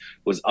was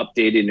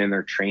updated in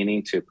their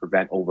training to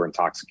prevent over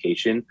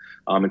intoxication.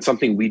 It's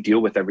something we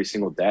deal with every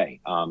single day.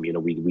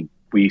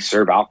 We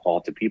serve alcohol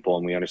to people,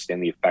 and we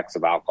understand the effects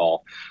of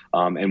alcohol.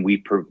 And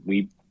we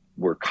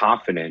were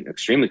confident,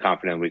 extremely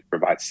confident, we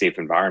provide safe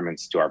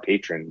environments to our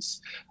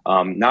patrons,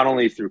 not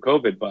only through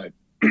COVID, but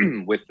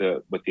with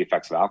the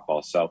effects of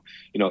alcohol. So,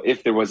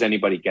 if there was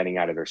anybody getting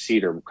out of their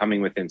seat or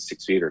coming within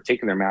 6 feet or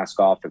taking their mask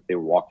off, if they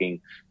were walking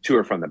to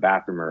or from the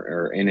bathroom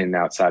or in and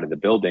outside of the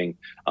building,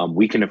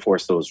 we can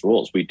enforce those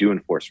rules. We do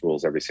enforce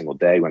rules every single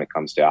day when it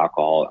comes to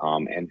alcohol,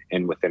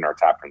 and within our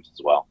tap rooms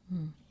as well.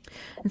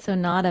 And so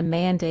not a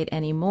mandate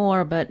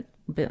anymore, but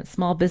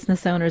small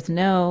business owners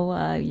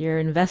know you're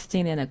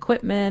investing in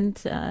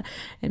equipment and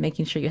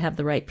making sure you have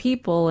the right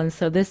people. And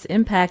so this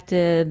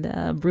impacted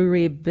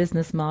brewery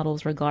business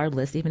models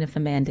regardless, even if the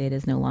mandate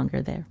is no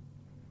longer there.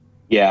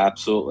 Yeah,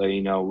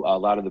 absolutely. A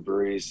lot of the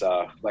breweries,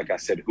 like I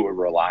said, who are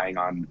relying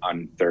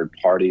on third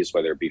parties,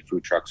 whether it be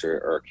food trucks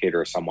or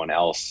cater or someone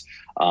else,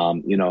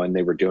 and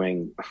they were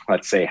doing,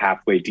 let's say,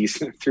 halfway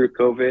decent through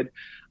COVID.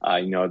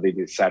 They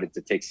decided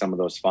to take some of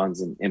those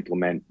funds and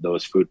implement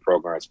those food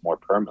programs more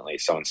permanently.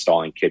 So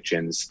installing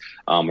kitchens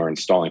or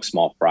installing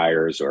small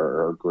fryers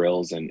or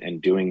grills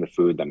and doing the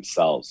food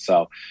themselves.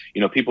 So,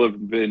 people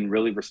have been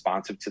really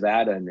responsive to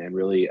that and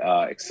really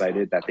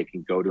excited that they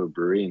can go to a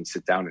brewery and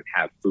sit down and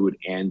have food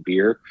and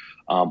beer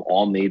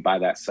all made by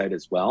that site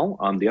as well.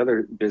 The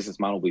other business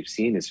model we've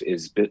seen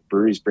is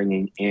breweries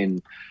bringing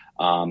in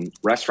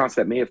restaurants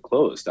that may have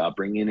closed,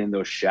 bringing in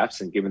those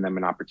chefs and giving them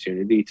an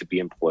opportunity to be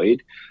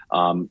employed.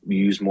 We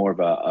use more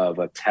of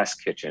a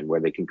test kitchen where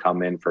they can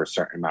come in for a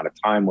certain amount of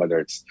time, whether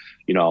it's,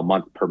 a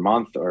month per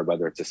month or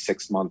whether it's a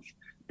 6-month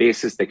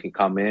basis. They can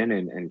come in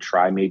and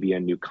try maybe a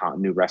new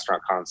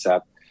restaurant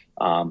concept,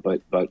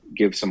 but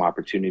give some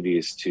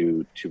opportunities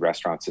to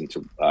restaurants and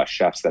to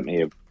chefs that may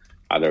have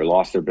either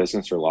lost their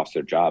business or lost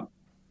their job.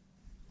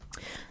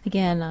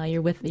 Again,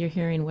 you're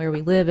hearing Where We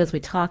Live as we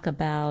talk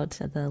about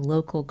the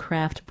local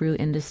craft brew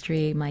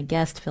industry. My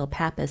guest, Phil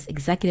Pappas,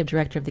 Executive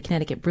Director of the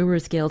Connecticut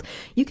Brewers Guild.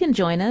 You can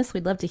join us.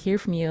 We'd love to hear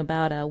from you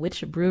about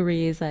which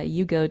breweries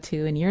you go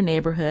to in your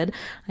neighborhood.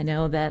 I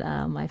know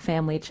that my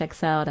family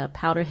checks out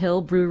Powder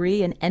Hill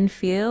Brewery in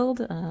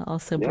Enfield,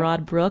 also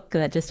Broad Brook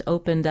that just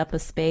opened up a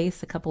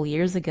space a couple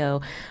years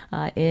ago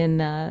in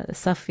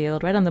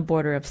Suffield, right on the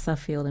border of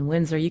Suffield and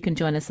Windsor. You can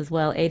join us as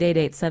well,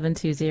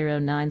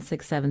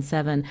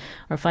 888-720-9677,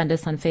 or find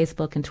us on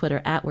Facebook and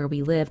Twitter at Where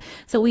We Live.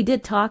 So we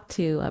did talk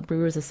to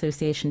Brewers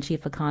Association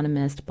Chief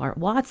Economist Bart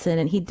Watson,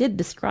 and he did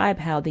describe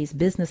how these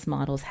business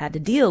models had to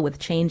deal with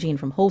changing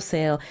from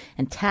wholesale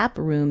and tap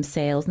room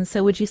sales. And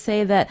so would you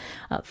say that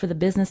for the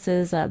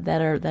businesses that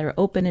are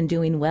open and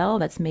doing well,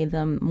 that's made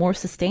them more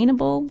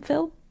sustainable,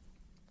 Phil?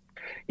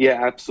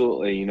 Yeah,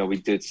 absolutely. We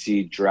did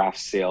see draft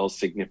sales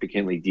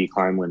significantly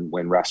decline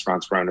when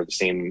restaurants were under the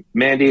same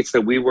mandates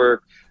that we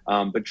were.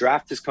 But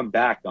draft has come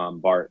back.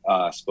 Bart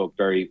spoke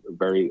very,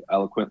 very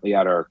eloquently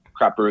at our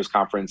Craft Brewers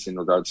Conference in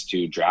regards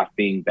to draft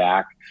being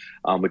back,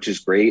 which is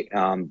great.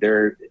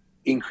 There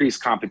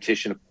increased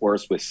competition, of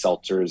course, with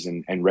seltzers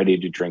and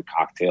ready-to-drink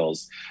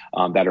cocktails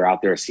that are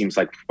out there. It seems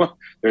like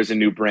there's a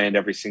new brand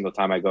every single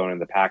time I go into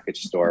the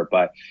package store.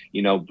 But,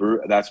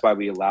 that's why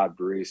we allowed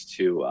breweries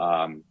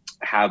to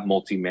have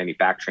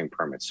multi-manufacturing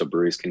permits. So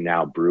breweries can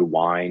now brew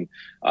wine,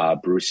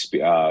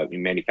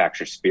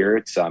 manufacture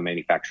spirits,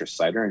 manufacture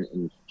cider,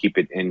 and keep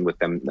it in with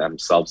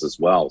themselves as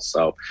well.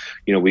 So,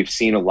 we've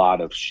seen a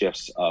lot of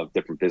shifts of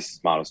different business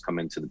models come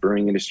into the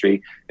brewing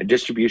industry, and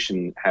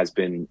distribution has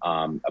been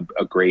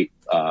a great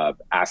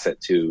asset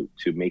to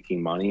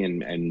making money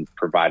and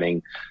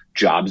providing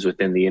jobs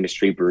within the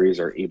industry. Breweries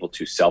are able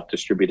to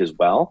self-distribute as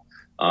well.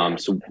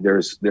 So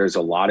there's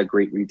a lot of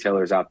great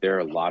retailers out there,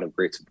 a lot of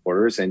great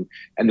supporters, and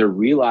they're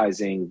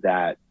realizing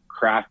that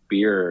craft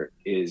beer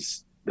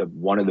is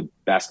one of the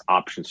best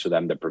options for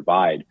them to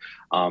provide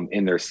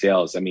in their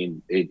sales. I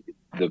mean,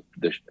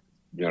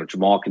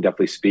 Jamal can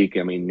definitely speak.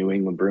 I mean, New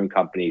England Brewing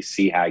Company,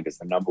 CHAG, is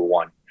the number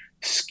one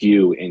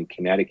SKU in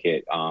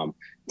Connecticut.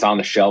 It's on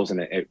the shelves and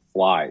it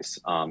flies.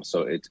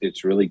 So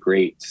it's really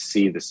great to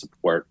see the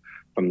support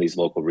from these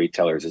local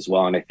retailers as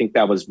well. And I think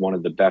that was one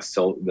of the best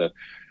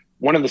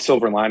one of the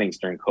silver linings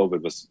during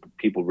COVID was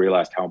people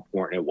realized how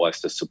important it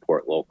was to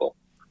support local.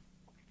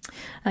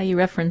 You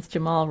referenced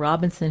Jamal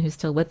Robinson, who's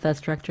still with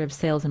us, Director of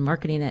Sales and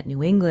Marketing at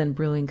New England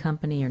Brewing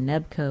Company, or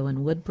NEBCO,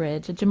 in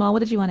Woodbridge. Jamal, what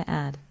did you want to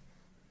add?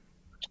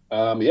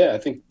 I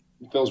think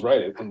Phil's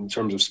right in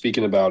terms of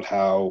speaking about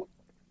how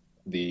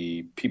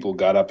the people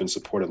got up and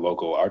supported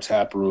local. Our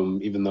tap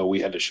room, even though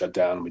we had to shut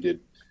down, we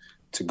did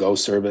to-go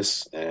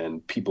service,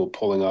 and people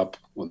pulling up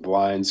with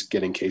blinds,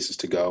 getting cases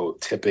to go,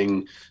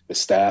 tipping the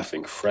staff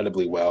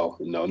incredibly well,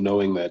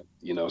 knowing that,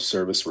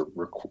 service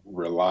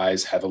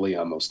relies heavily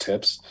on those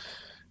tips.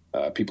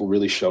 People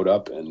really showed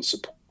up and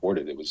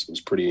supported. It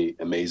was pretty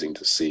amazing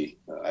to see.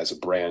 As a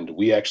brand,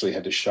 we actually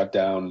had to shut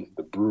down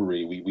the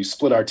brewery. We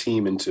split our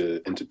team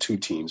into two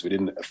teams. We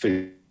didn't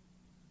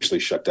officially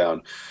shut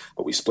down,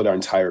 but we split our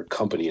entire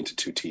company into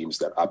two teams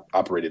that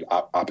operated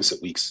opposite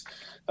weeks,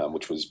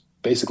 which was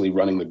basically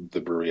running the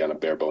brewery on a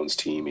bare bones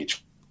team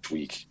each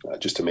week,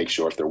 just to make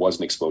sure if there was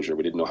an exposure.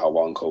 We didn't know how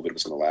long COVID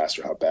was going to last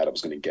or how bad it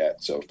was going to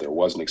get. So if there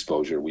was an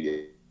exposure,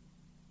 we'd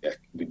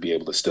be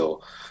able to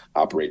still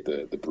operate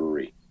the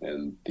brewery.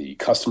 And the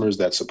customers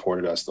that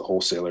supported us, the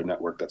wholesaler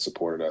network that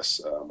supported us,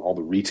 all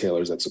the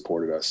retailers that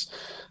supported us,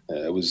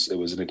 it was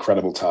an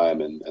incredible time,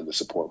 and the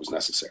support was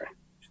necessary.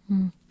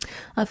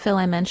 Phil,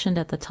 I mentioned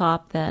at the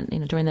top that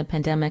during the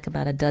pandemic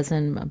about a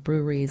dozen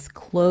breweries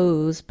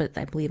closed, but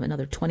I believe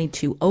another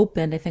 22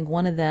 opened. I think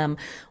one of them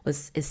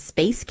is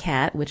Space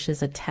Cat, which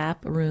is a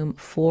tap room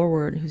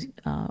forward, who's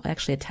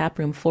actually a tap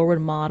room forward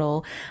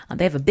model.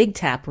 They have a big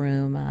tap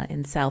room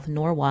in South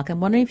Norwalk. I'm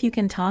wondering if you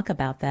can talk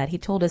about that. He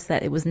told us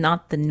that it was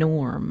not the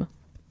norm.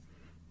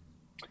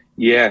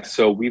 Yeah,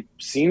 so we've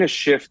seen a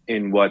shift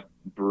in what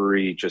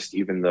brewery, just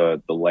even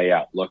the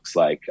layout looks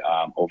like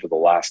over the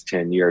last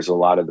 10 years. A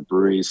lot of the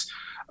breweries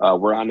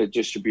were on a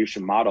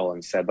distribution model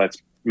and said, let's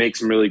make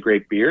some really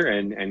great beer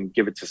and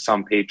give it to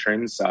some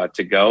patrons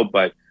to go,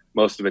 but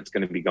most of it's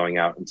going to be going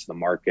out into the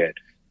market,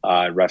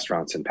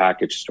 restaurants and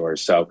package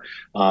stores. So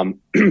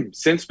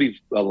since we've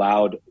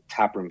allowed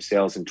taproom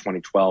sales in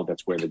 2012,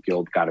 that's where the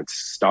Guild got its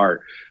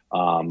start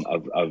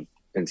of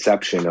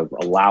inception of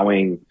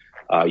allowing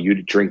you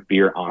to drink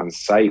beer on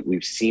site.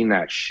 We've seen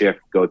that shift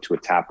go to a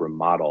taproom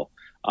model.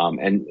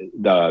 And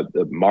the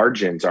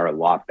margins are a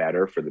lot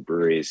better for the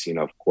breweries,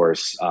 of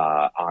course,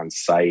 on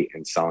site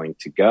and selling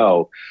to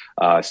go.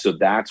 So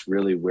that's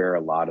really where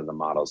a lot of the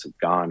models have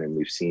gone. And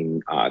we've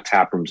seen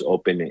tap rooms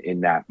open in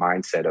that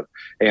mindset of,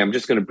 hey, I'm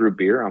just going to brew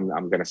beer. I'm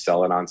going to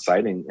sell it on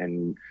site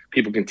and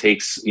people can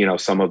take,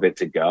 some of it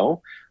to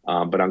go.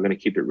 But I'm going to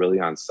keep it really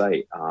on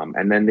site.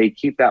 And then they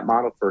keep that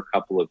model for a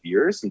couple of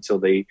years until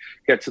they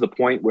get to the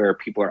point where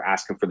people are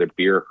asking for their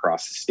beer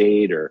across the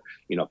state or,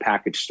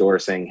 package store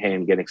saying, hey,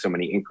 I'm getting so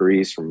many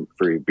inquiries for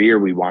your beer.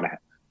 We want to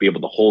be able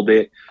to hold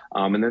it.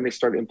 And then they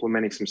started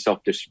implementing some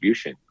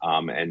self-distribution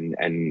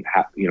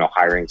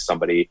hiring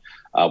somebody,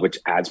 which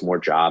adds more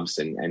jobs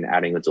and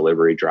adding a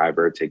delivery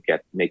driver to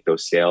make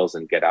those sales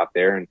and get out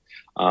there.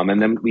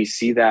 And then we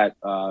see that,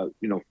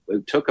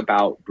 it took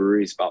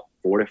breweries about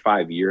 4 to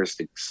 5 years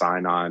to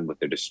sign on with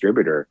the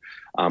distributor.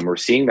 We're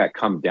seeing that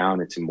come down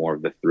into more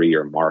of the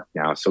 3-year mark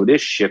now. So it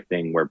is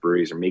shifting where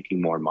breweries are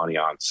making more money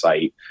on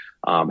site.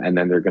 And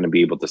then they're going to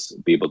be able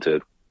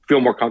to feel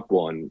more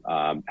comfortable and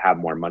have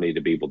more money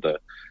to be able to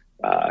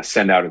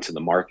send out into the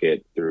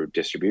market through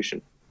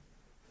distribution.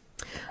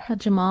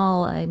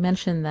 Jamal, I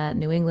mentioned that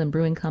New England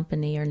Brewing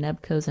Company or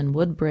NEBCO's in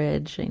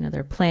Woodbridge,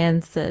 their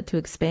plans to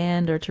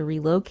expand or to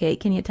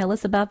relocate. Can you tell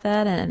us about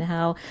that and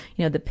how,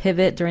 the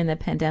pivot during the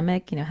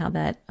pandemic, how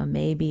that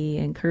may be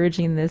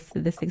encouraging this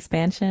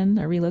expansion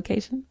or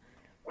relocation?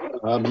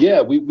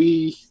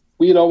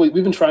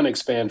 We've been trying to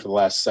expand for the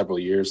last several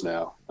years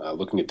now,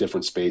 looking at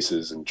different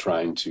spaces and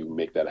trying to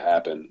make that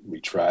happen.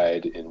 We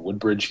tried in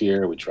Woodbridge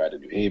here, we tried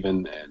in New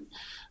Haven, and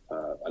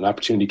an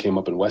opportunity came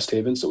up in West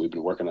Haven. So we've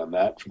been working on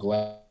that for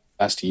the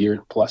last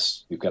year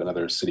plus. We've got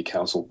another city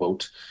council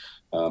vote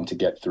to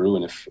get through.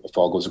 And if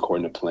all goes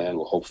according to plan,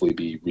 we'll hopefully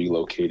be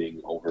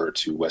relocating over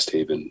to West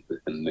Haven.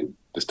 And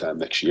this time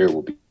next year,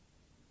 we'll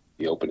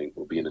be opening.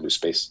 We'll be in a new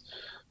space.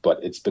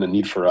 But it's been a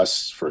need for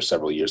us for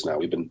several years now.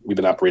 We've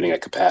been operating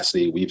at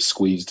capacity. We've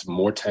squeezed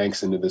more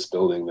tanks into this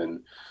building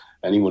than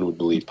anyone would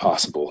believe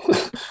possible.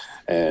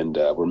 And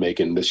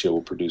this year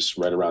we'll produce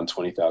right around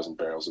 20,000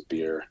 barrels of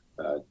beer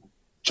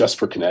just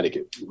for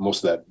Connecticut.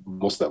 Most of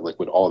that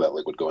liquid, all of that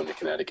liquid going to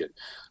Connecticut.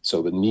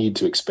 So the need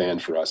to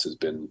expand for us has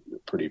been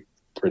pretty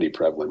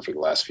prevalent for the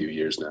last few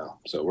years now.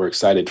 So we're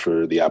excited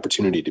for the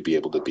opportunity to be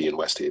able to be in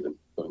West Haven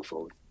going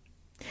forward.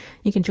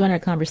 You can join our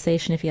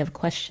conversation if you have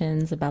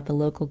questions about the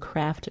local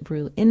craft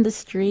brew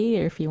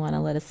industry, or if you want to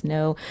let us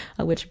know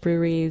which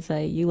breweries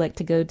you like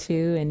to go to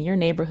in your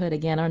neighborhood.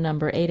 Again, our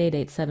number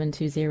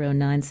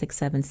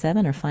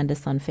 888-720-9677, or find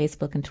us on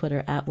Facebook and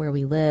Twitter at Where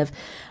We Live.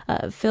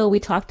 Phil, we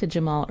talked to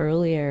Jamal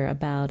earlier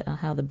about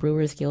how the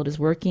Brewers Guild is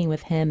working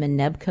with him and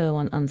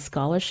NEBCO on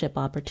scholarship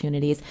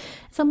opportunities.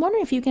 So I'm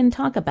wondering if you can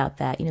talk about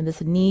that,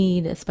 this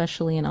need,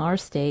 especially in our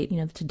state,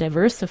 to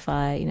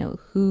diversify,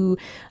 who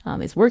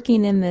is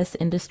working in this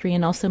industry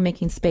and also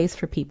making space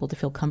for people to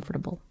feel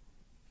comfortable.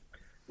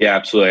 Yeah,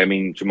 absolutely. I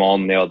mean, Jamal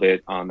nailed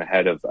it on the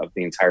head of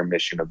the entire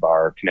mission of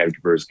our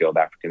Connecticut Brewers Guild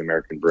African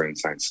American Brewing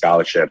Science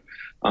Scholarship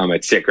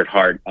at Sacred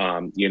Heart.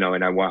 And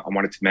I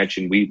wanted to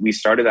mention we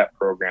started that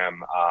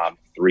program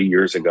 3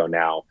 years ago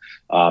now.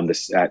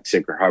 At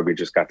Sacred Heart, we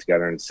just got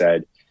together and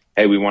said,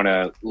 hey, we want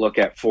to look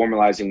at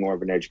formalizing more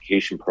of an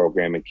education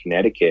program in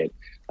Connecticut.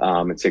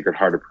 And Sacred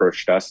Heart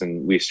approached us,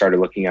 and we started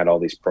looking at all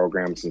these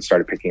programs and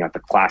started picking out the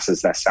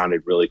classes that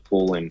sounded really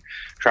cool and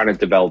trying to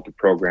develop the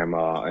program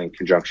in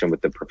conjunction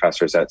with the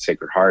professors at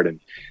Sacred Heart.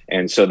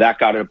 And so that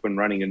got up and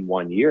running in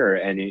 1 year.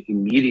 And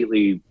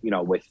immediately,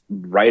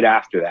 right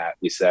after that,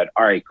 we said,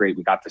 all right, great,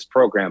 we got this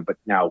program, but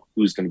now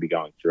who's going to be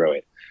going through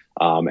it?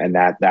 And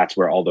that's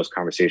where all those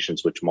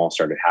conversations with Jamal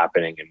started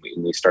happening. And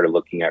we started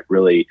looking at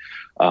really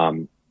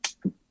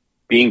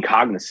being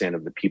cognizant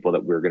of the people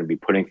that we're going to be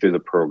putting through the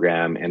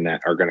program and that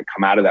are going to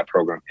come out of that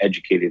program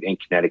educated in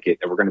Connecticut,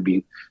 that we're going to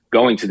be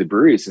going to the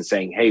breweries and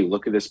saying, hey,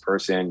 look at this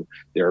person.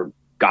 They're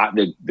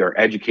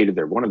educated.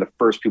 They're one of the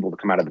first people to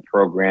come out of the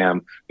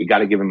program. We got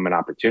to give them an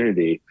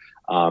opportunity.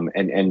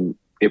 And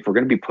if we're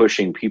going to be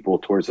pushing people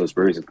towards those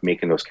breweries and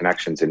making those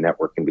connections and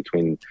networking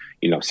between,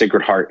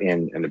 Sacred Heart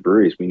and the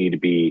breweries, we need to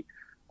be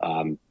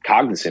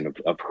cognizant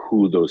of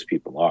who those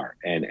people are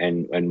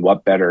and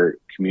what better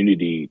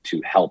community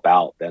to help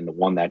out than the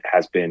one that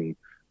has been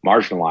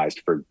marginalized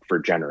for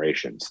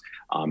generations,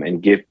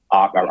 and give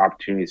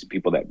opportunities to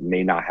people that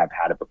may not have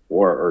had it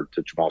before, or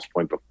to Jamal's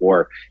point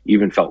before,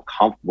 even felt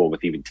comfortable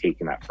with even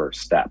taking that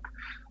first step.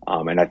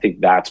 And I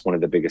think that's one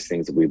of the biggest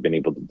things that we've been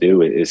able to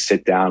do is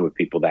sit down with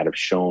people that have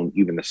shown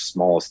even the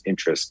smallest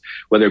interest,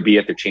 whether it be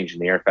at the Change in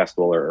the Air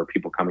Festival or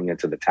people coming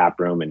into the tap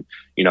room. And,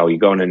 you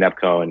go into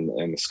NEBCO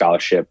and the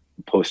scholarship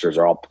posters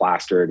are all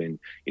plastered. And,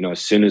 as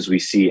soon as we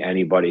see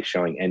anybody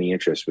showing any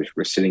interest,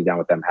 we're sitting down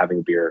with them, having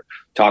a beer,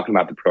 talking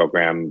about the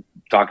program,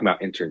 talking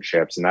about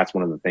internships. And that's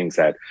one of the things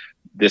that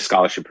this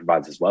scholarship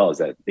provides as well, is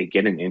that they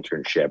get an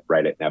internship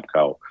right at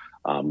NEBCO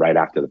right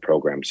after the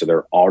program. So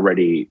they're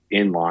already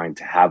in line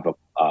to have a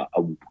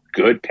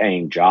good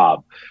paying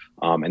job.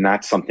 And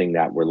that's something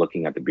that we're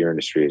looking at the beer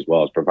industry as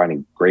well, as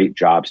providing great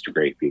jobs to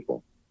great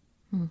people.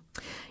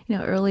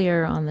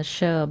 Earlier on the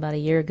show, about a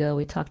year ago,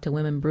 we talked to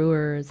women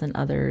brewers and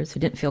others who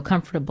didn't feel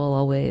comfortable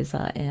always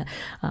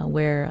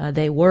where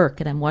they work.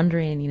 And I'm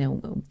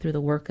wondering, through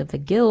the work of the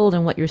Guild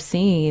and what you're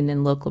seeing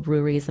in local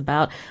breweries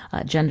about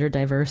gender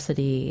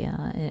diversity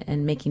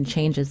and making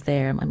changes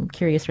there. I'm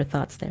curious your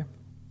thoughts there.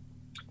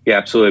 Yeah,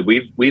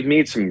 absolutely. We've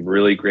made some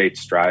really great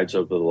strides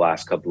over the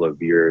last couple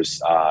of years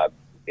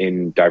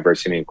in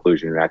diversity and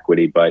inclusion and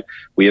equity, but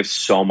we have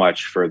so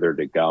much further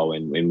to go.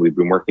 And we've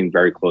been working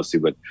very closely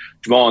with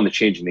Jamal and the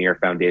Change in the Air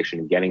Foundation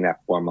and getting that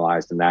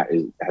formalized. And that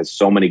has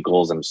so many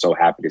goals. And I'm so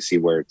happy to see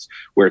where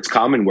it's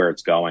come and where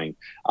it's going.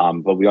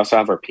 But we also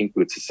have our Pink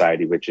Boot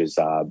Society, which is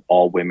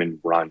all women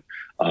run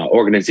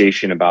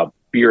organization about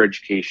beer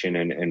education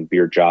and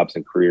beer jobs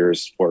and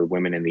careers for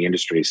women in the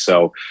industry.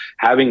 So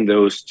having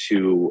those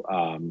two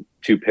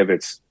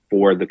pivots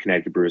for the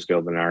Connecticut Brewers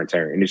Guild and our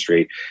entire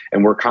industry.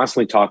 And we're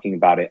constantly talking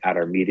about it at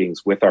our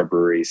meetings with our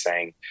breweries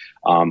saying,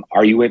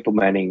 are you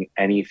implementing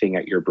anything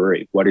at your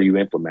brewery? What are you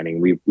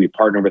implementing? We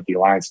partner with the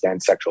Alliance to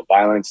End Sexual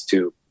Violence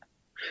to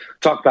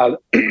talk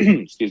about,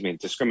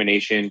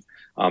 discrimination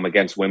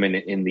against women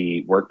in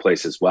the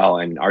workplace as well.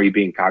 And are you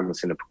being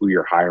cognizant of who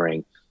you're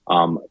hiring?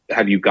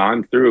 Have you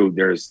gone through,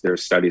 there's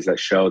studies that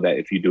show that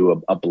if you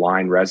do a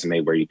blind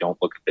resume where you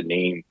don't look at the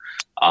name,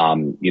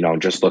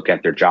 just look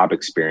at their job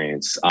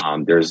experience,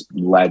 there's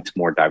led to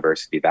more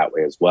diversity that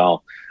way as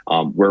well.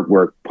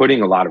 We're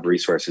putting a lot of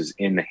resources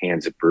in the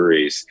hands of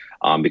breweries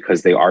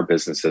because they are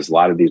businesses. A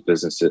lot of these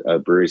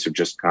breweries have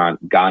just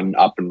gotten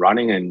up and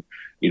running, and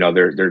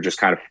they're just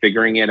kind of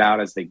figuring it out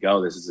as they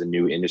go. This is a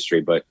new industry,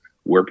 but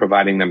we're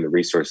providing them the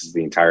resources.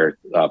 The entire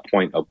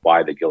point of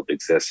why the Guild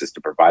exists is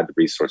to provide the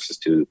resources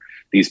to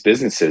these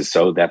businesses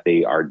so that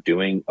they are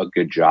doing a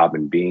good job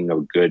and being a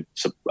good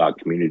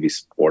community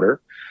supporter.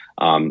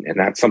 And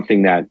that's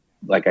something that,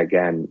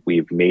 again,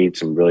 we've made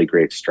some really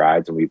great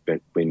strides, and we've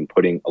been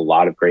putting a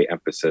lot of great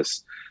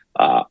emphasis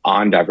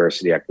on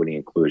diversity, equity,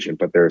 inclusion,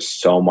 but there's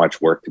so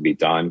much work to be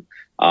done.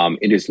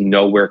 It is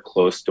nowhere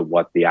close to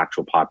what the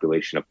actual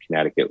population of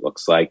Connecticut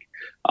looks like.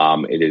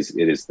 It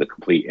is the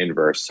complete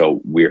inverse.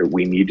 So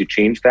we need to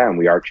change that, and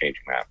we are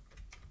changing that.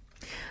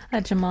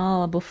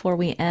 Jamal, before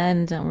we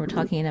end, we're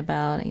talking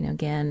about,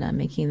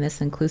 making this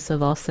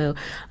inclusive also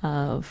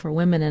for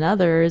women and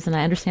others. And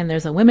I understand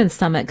there's a women's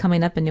summit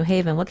coming up in New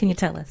Haven. What can you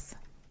tell us?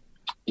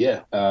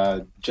 Yeah,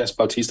 Jess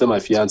Bautista, my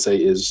fiance,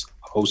 is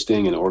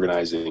hosting and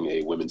organizing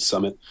a women's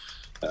summit.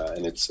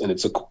 And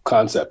it's a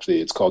concept.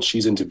 It's called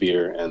She's Into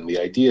Beer. And the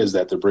idea is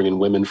that they're bringing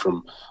women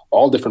from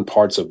all different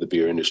parts of the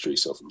beer industry.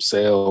 So from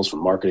sales,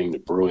 from marketing to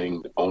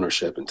brewing, to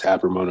ownership and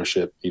taproom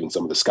ownership. Even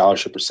some of the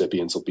scholarship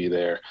recipients will be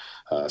there.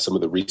 Some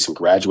of the recent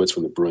graduates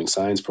from the Brewing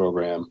Science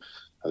program.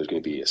 There's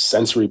going to be a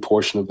sensory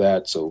portion of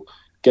that. So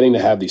getting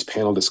to have these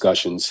panel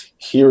discussions,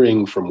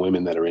 hearing from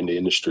women that are in the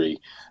industry,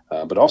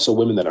 but also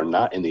women that are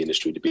not in the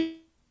industry to be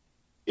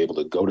able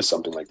to go to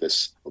something like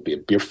this. There'll be a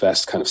beer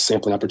fest kind of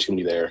sampling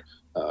opportunity there.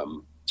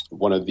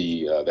 One of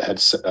the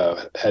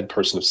head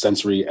person of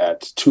sensory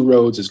at Two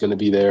Roads is going to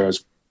be there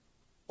as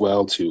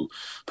well to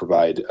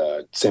provide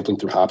sampling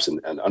through hops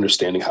and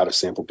understanding how to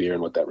sample beer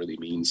and what that really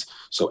means.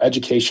 So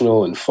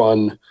educational and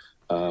fun,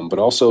 but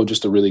also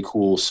just a really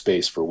cool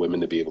space for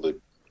women to be able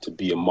to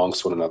be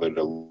amongst one another,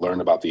 to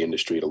learn about the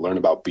industry, to learn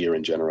about beer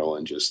in general,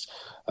 and just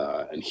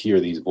and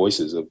hear these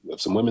voices of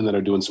some women that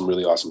are doing some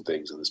really awesome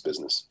things in this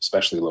business,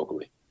 especially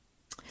locally.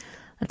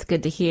 That's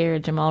good to hear.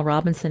 Jamal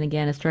Robinson,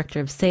 again, is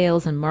Director of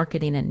Sales and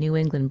Marketing at New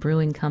England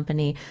Brewing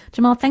Company.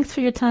 Jamal, thanks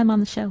for your time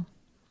on the show.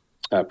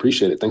 I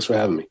appreciate it. Thanks for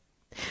having me.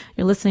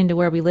 You're listening to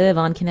Where We Live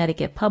on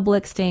Connecticut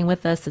Public. Staying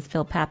with us is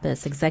Phil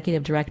Pappas,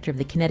 Executive Director of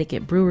the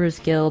Connecticut Brewers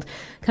Guild.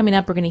 Coming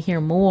up, we're going to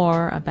hear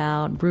more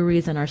about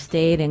breweries in our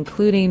state,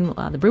 including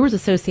the Brewers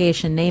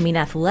Association naming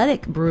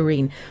Athletic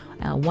Brewing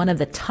one of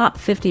the top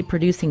 50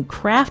 producing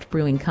craft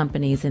brewing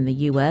companies in the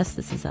U.S.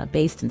 This is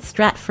based in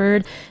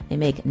Stratford. They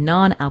make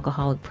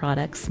non-alcoholic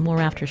products.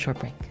 More after a short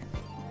break.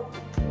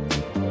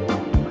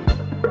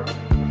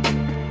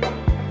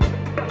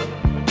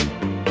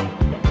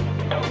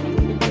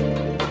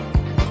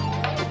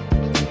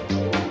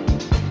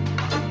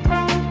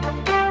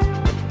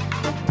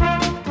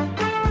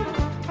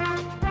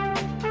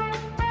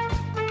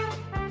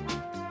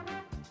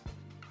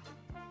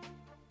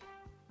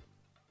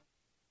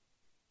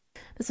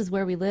 This is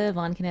Where We Live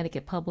on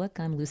Connecticut Public.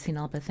 I'm Lucy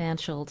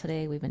Nalpathanchel.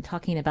 Today we've been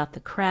talking about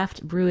the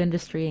craft brew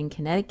industry in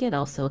Connecticut,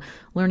 also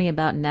learning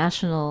about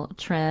national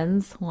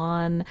trends.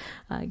 Juan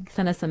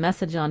sent us a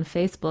message on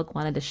Facebook,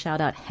 wanted to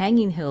shout out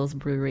Hanging Hills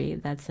Brewery,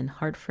 that's in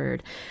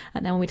Hartford.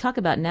 Now when we talk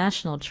about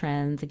national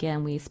trends,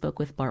 again, we spoke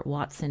with Bart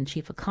Watson,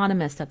 Chief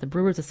Economist at the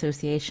Brewers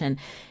Association,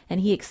 and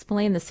he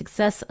explained the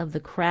success of the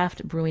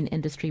craft brewing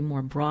industry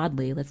more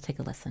broadly. Let's take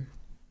a listen.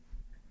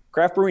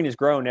 Craft brewing has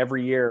grown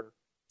every year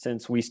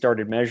since we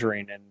started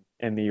measuring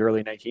in the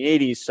early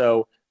 1980s.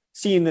 So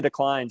seeing the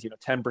declines,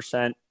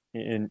 10%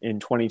 in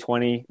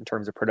 2020 in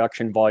terms of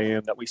production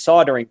volume that we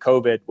saw during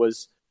COVID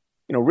was,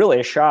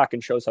 really a shock,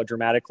 and shows how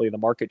dramatically the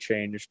market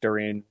changed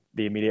during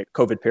the immediate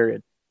COVID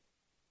period.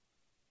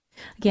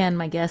 Again,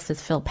 my guest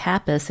is Phil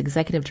Pappas,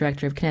 Executive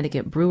Director of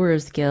Connecticut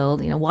Brewers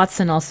Guild.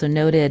 Watson also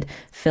noted,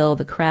 Phil,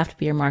 the craft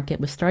beer market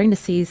was starting to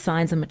see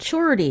signs of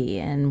maturity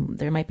and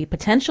there might be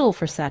potential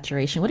for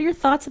saturation. What are your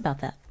thoughts about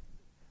that?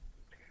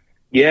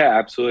 Yeah,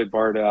 absolutely,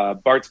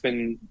 Bart. Bart's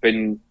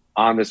been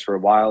on this for a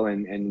while,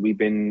 and we've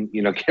been,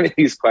 getting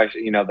these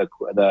questions,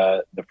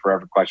 the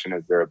forever question,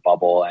 is there a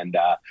bubble? And,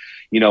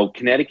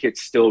 Connecticut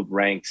still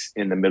ranks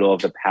in the middle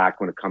of the pack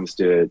when it comes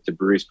to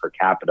breweries per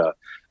capita.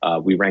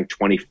 We rank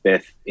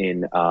 25th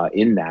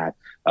in that.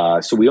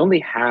 So we only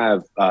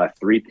have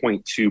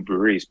 3.2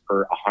 breweries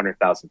per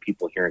 100,000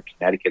 people here in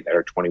Connecticut that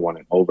are 21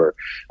 and over.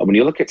 When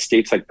you look at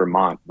states like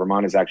Vermont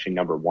is actually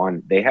number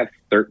one. They have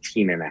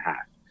 13 and a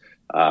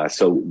half.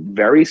 So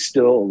very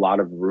still a lot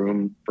of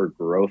room for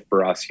growth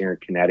for us here in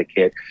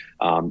Connecticut.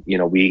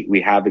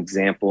 We have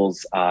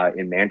examples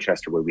in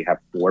Manchester where we have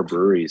 4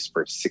 breweries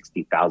for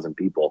 60,000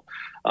 people.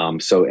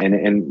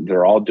 And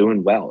they're all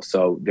doing well.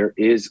 So there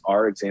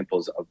are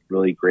examples of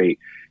really great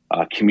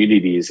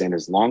communities. And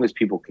as long as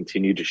people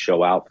continue to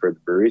show out for the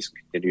breweries,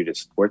 continue to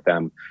support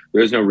them,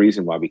 there's no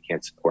reason why we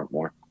can't support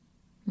more.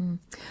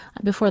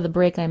 Before the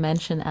break, I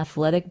mentioned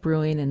Athletic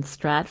Brewing in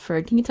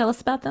Stratford. Can you tell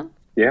us about them?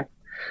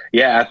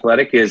 Yeah,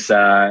 Athletic is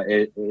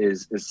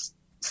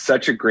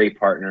such a great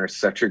partner,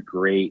 such a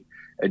great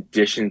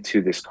addition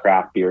to this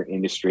craft beer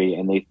industry,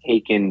 and they've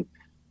taken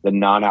the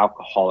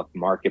non-alcoholic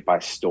market by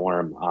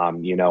storm.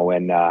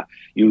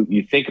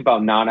 You think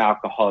about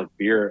non-alcoholic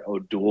beer,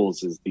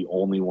 O'Doul's is the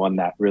only one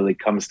that really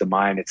comes to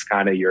mind. It's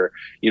kind of your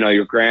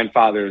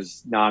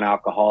grandfather's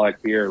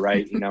non-alcoholic beer,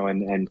 right?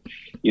 And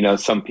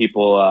some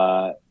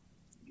people,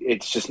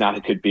 it's just not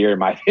a good beer in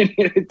my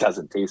opinion. It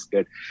doesn't taste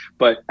good.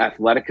 But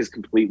Athletic has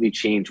completely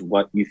changed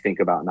what you think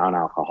about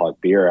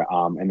non-alcoholic beer.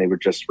 And they were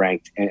just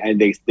ranked, and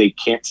they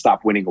can't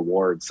stop winning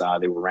awards.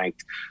 They were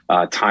ranked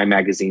Time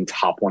Magazine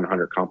top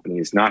 100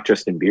 companies, not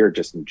just in beer,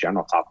 just in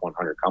general, top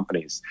 100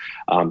 companies.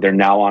 They're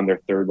now on their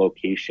 3rd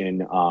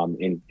location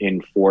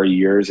in 4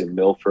 years in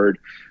Milford,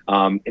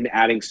 and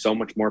adding so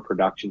much more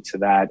production to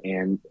that.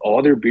 And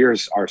all their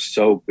beers are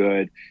so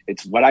good.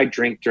 It's what I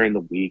drink during the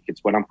week.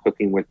 It's what I'm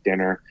cooking with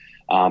dinner.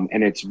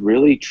 And it's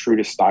really true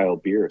to style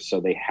beer. So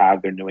they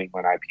have their New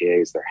England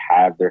IPAs, they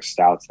have their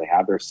stouts, they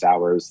have their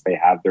sours, they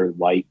have their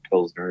light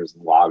pilsners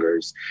and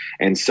lagers.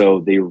 And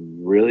so they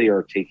really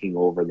are taking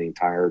over the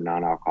entire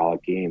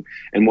non-alcoholic game.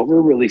 And what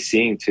we're really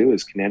seeing too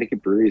is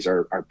Connecticut breweries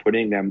are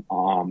putting them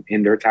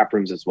in their tap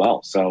rooms as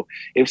well. So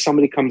if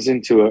somebody comes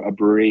into a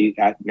brewery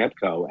at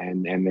NEPCO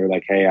and they're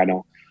like, hey, I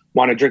don't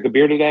want to drink a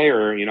beer today,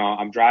 or,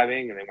 I'm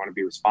driving and they want to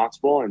be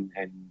responsible, and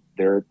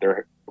they're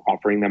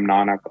offering them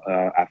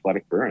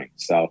non-athletic brewing.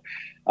 So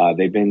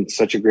they've been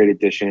such a great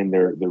addition.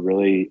 They're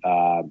really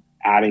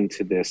adding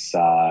to this,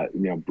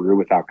 brew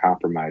without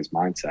compromise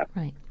mindset.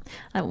 Right.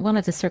 I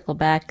wanted to circle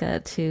back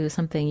to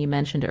something you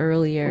mentioned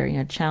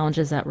earlier,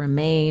 challenges that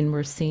remain.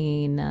 We're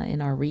seeing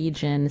in our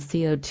region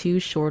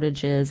CO2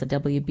 shortages. A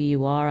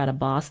WBUR out of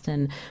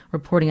Boston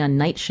reporting on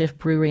Night Shift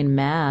Brewery in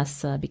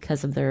Mass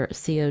because of their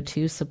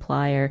CO2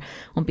 supplier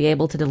won't be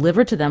able to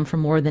deliver to them for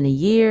more than a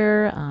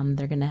year.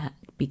 They're going to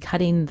be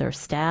cutting their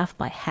staff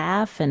by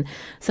half. And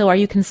so are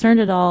you concerned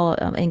at all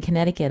in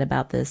Connecticut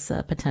about this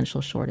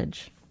potential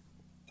shortage?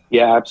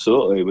 Yeah,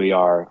 absolutely. We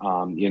are.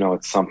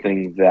 It's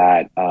something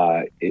that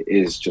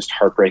is just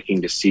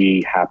heartbreaking to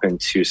see happen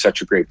to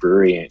such a great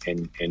brewery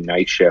in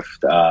Night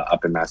Shift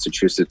up in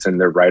Massachusetts. And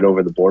they're right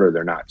over the border.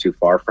 They're not too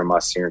far from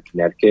us here in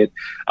Connecticut.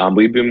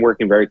 We've been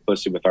working very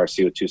closely with our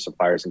CO2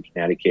 suppliers in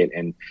Connecticut,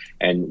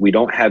 and we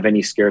don't have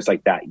any scares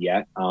like that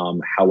yet.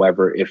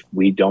 However, if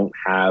we don't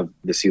have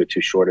the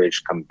CO2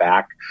 shortage come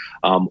back,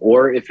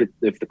 or if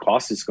the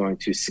cost is going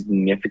to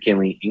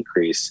significantly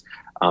increase,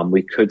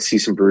 we could see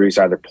some breweries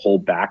either pull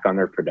back on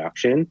their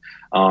production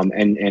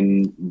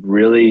and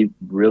really,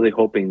 really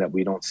hoping that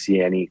we don't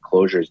see any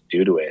closures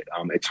due to it.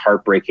 It's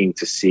heartbreaking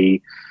to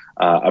see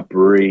a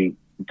brewery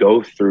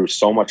go through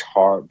so much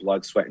hard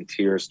blood, sweat, and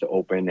tears to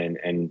open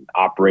and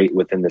operate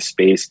within the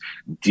space,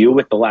 deal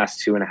with the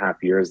last 2.5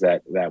 years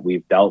that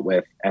we've dealt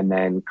with, and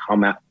then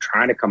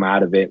trying to come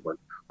out of it.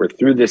 We're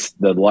through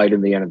the light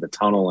in the end of the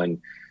tunnel,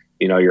 and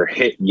you're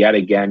hit yet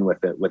again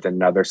with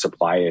another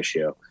supply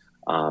issue.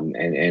 And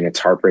it's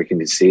heartbreaking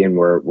to see, and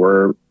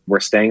we're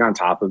staying on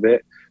top of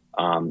it.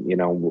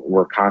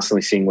 We're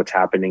constantly seeing what's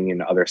happening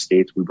in other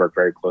states. We work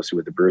very closely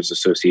with the Brewers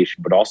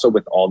Association, but also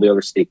with all the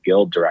other state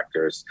guild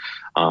directors,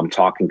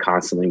 talking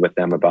constantly with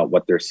them about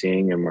what they're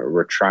seeing. And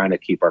we're trying to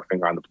keep our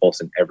finger on the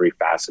pulse in every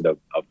facet of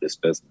this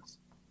business.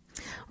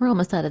 We're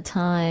almost out of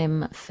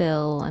time,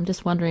 Phil. I'm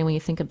just wondering, when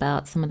you think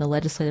about some of the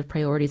legislative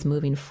priorities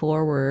moving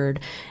forward,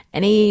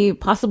 any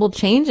possible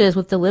changes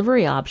with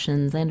delivery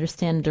options? I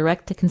understand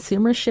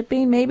direct-to-consumer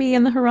shipping maybe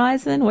in the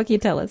horizon. What can you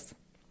tell us?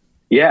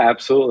 Yeah,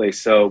 absolutely.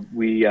 So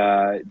we,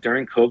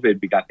 during COVID,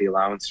 we got the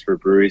allowance for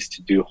breweries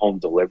to do home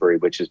delivery,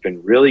 which has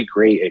been really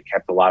great. It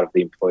kept a lot of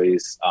the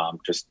employees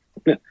just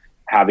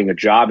having a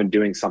job and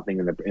doing something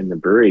in the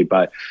brewery.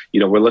 But,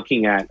 we're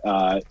looking at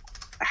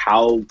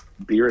how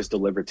beer is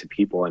delivered to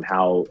people and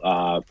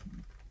how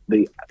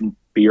the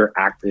beer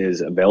act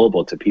is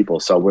available to people.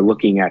 So we're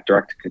looking at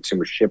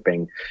direct-to-consumer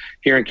shipping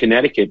here in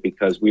Connecticut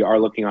because we are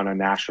looking on a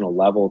national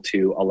level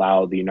to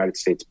allow the United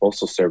States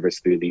Postal Service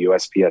through the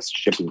USPS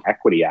Shipping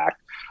Equity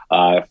Act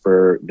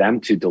for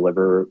them to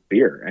deliver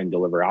beer and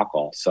deliver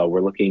alcohol. So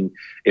we're looking,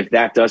 if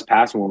that does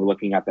pass, and when we're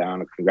looking at that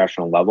on a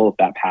congressional level, if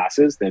that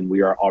passes, then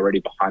we are already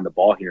behind the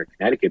ball here in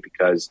Connecticut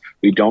because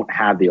we don't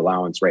have the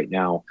allowance right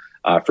now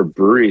for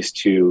breweries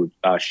to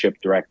ship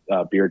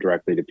beer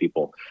directly to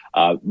people.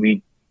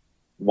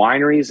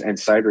 Wineries and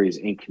cideries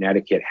in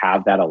Connecticut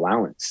have that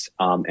allowance,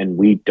 and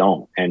we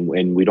don't. And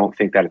we don't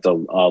think that it's a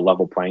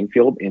level playing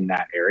field in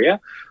that area.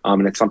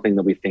 And it's something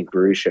that we think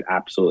breweries should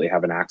absolutely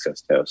have an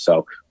access to.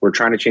 So we're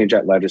trying to change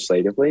that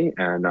legislatively,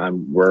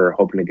 and we're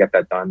hoping to get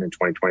that done in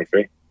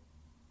 2023.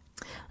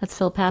 That's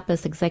Phil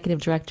Pappas,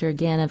 Executive Director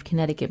again of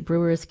Connecticut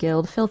Brewers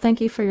Guild. Phil,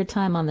 thank you for your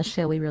time on the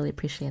show. We really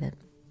appreciate it.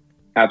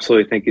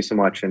 Absolutely. Thank you so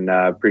much, and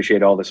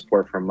appreciate all the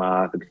support from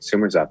the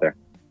consumers out there.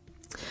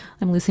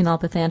 I'm Lucy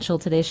Nalpathanchel.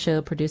 Today's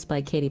show produced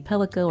by Katie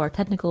Pellico. Our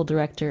technical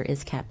director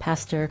is Kat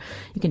Pastor.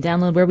 You can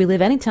download Where We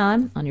Live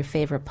anytime on your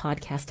favorite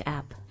podcast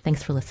app.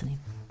 Thanks for listening.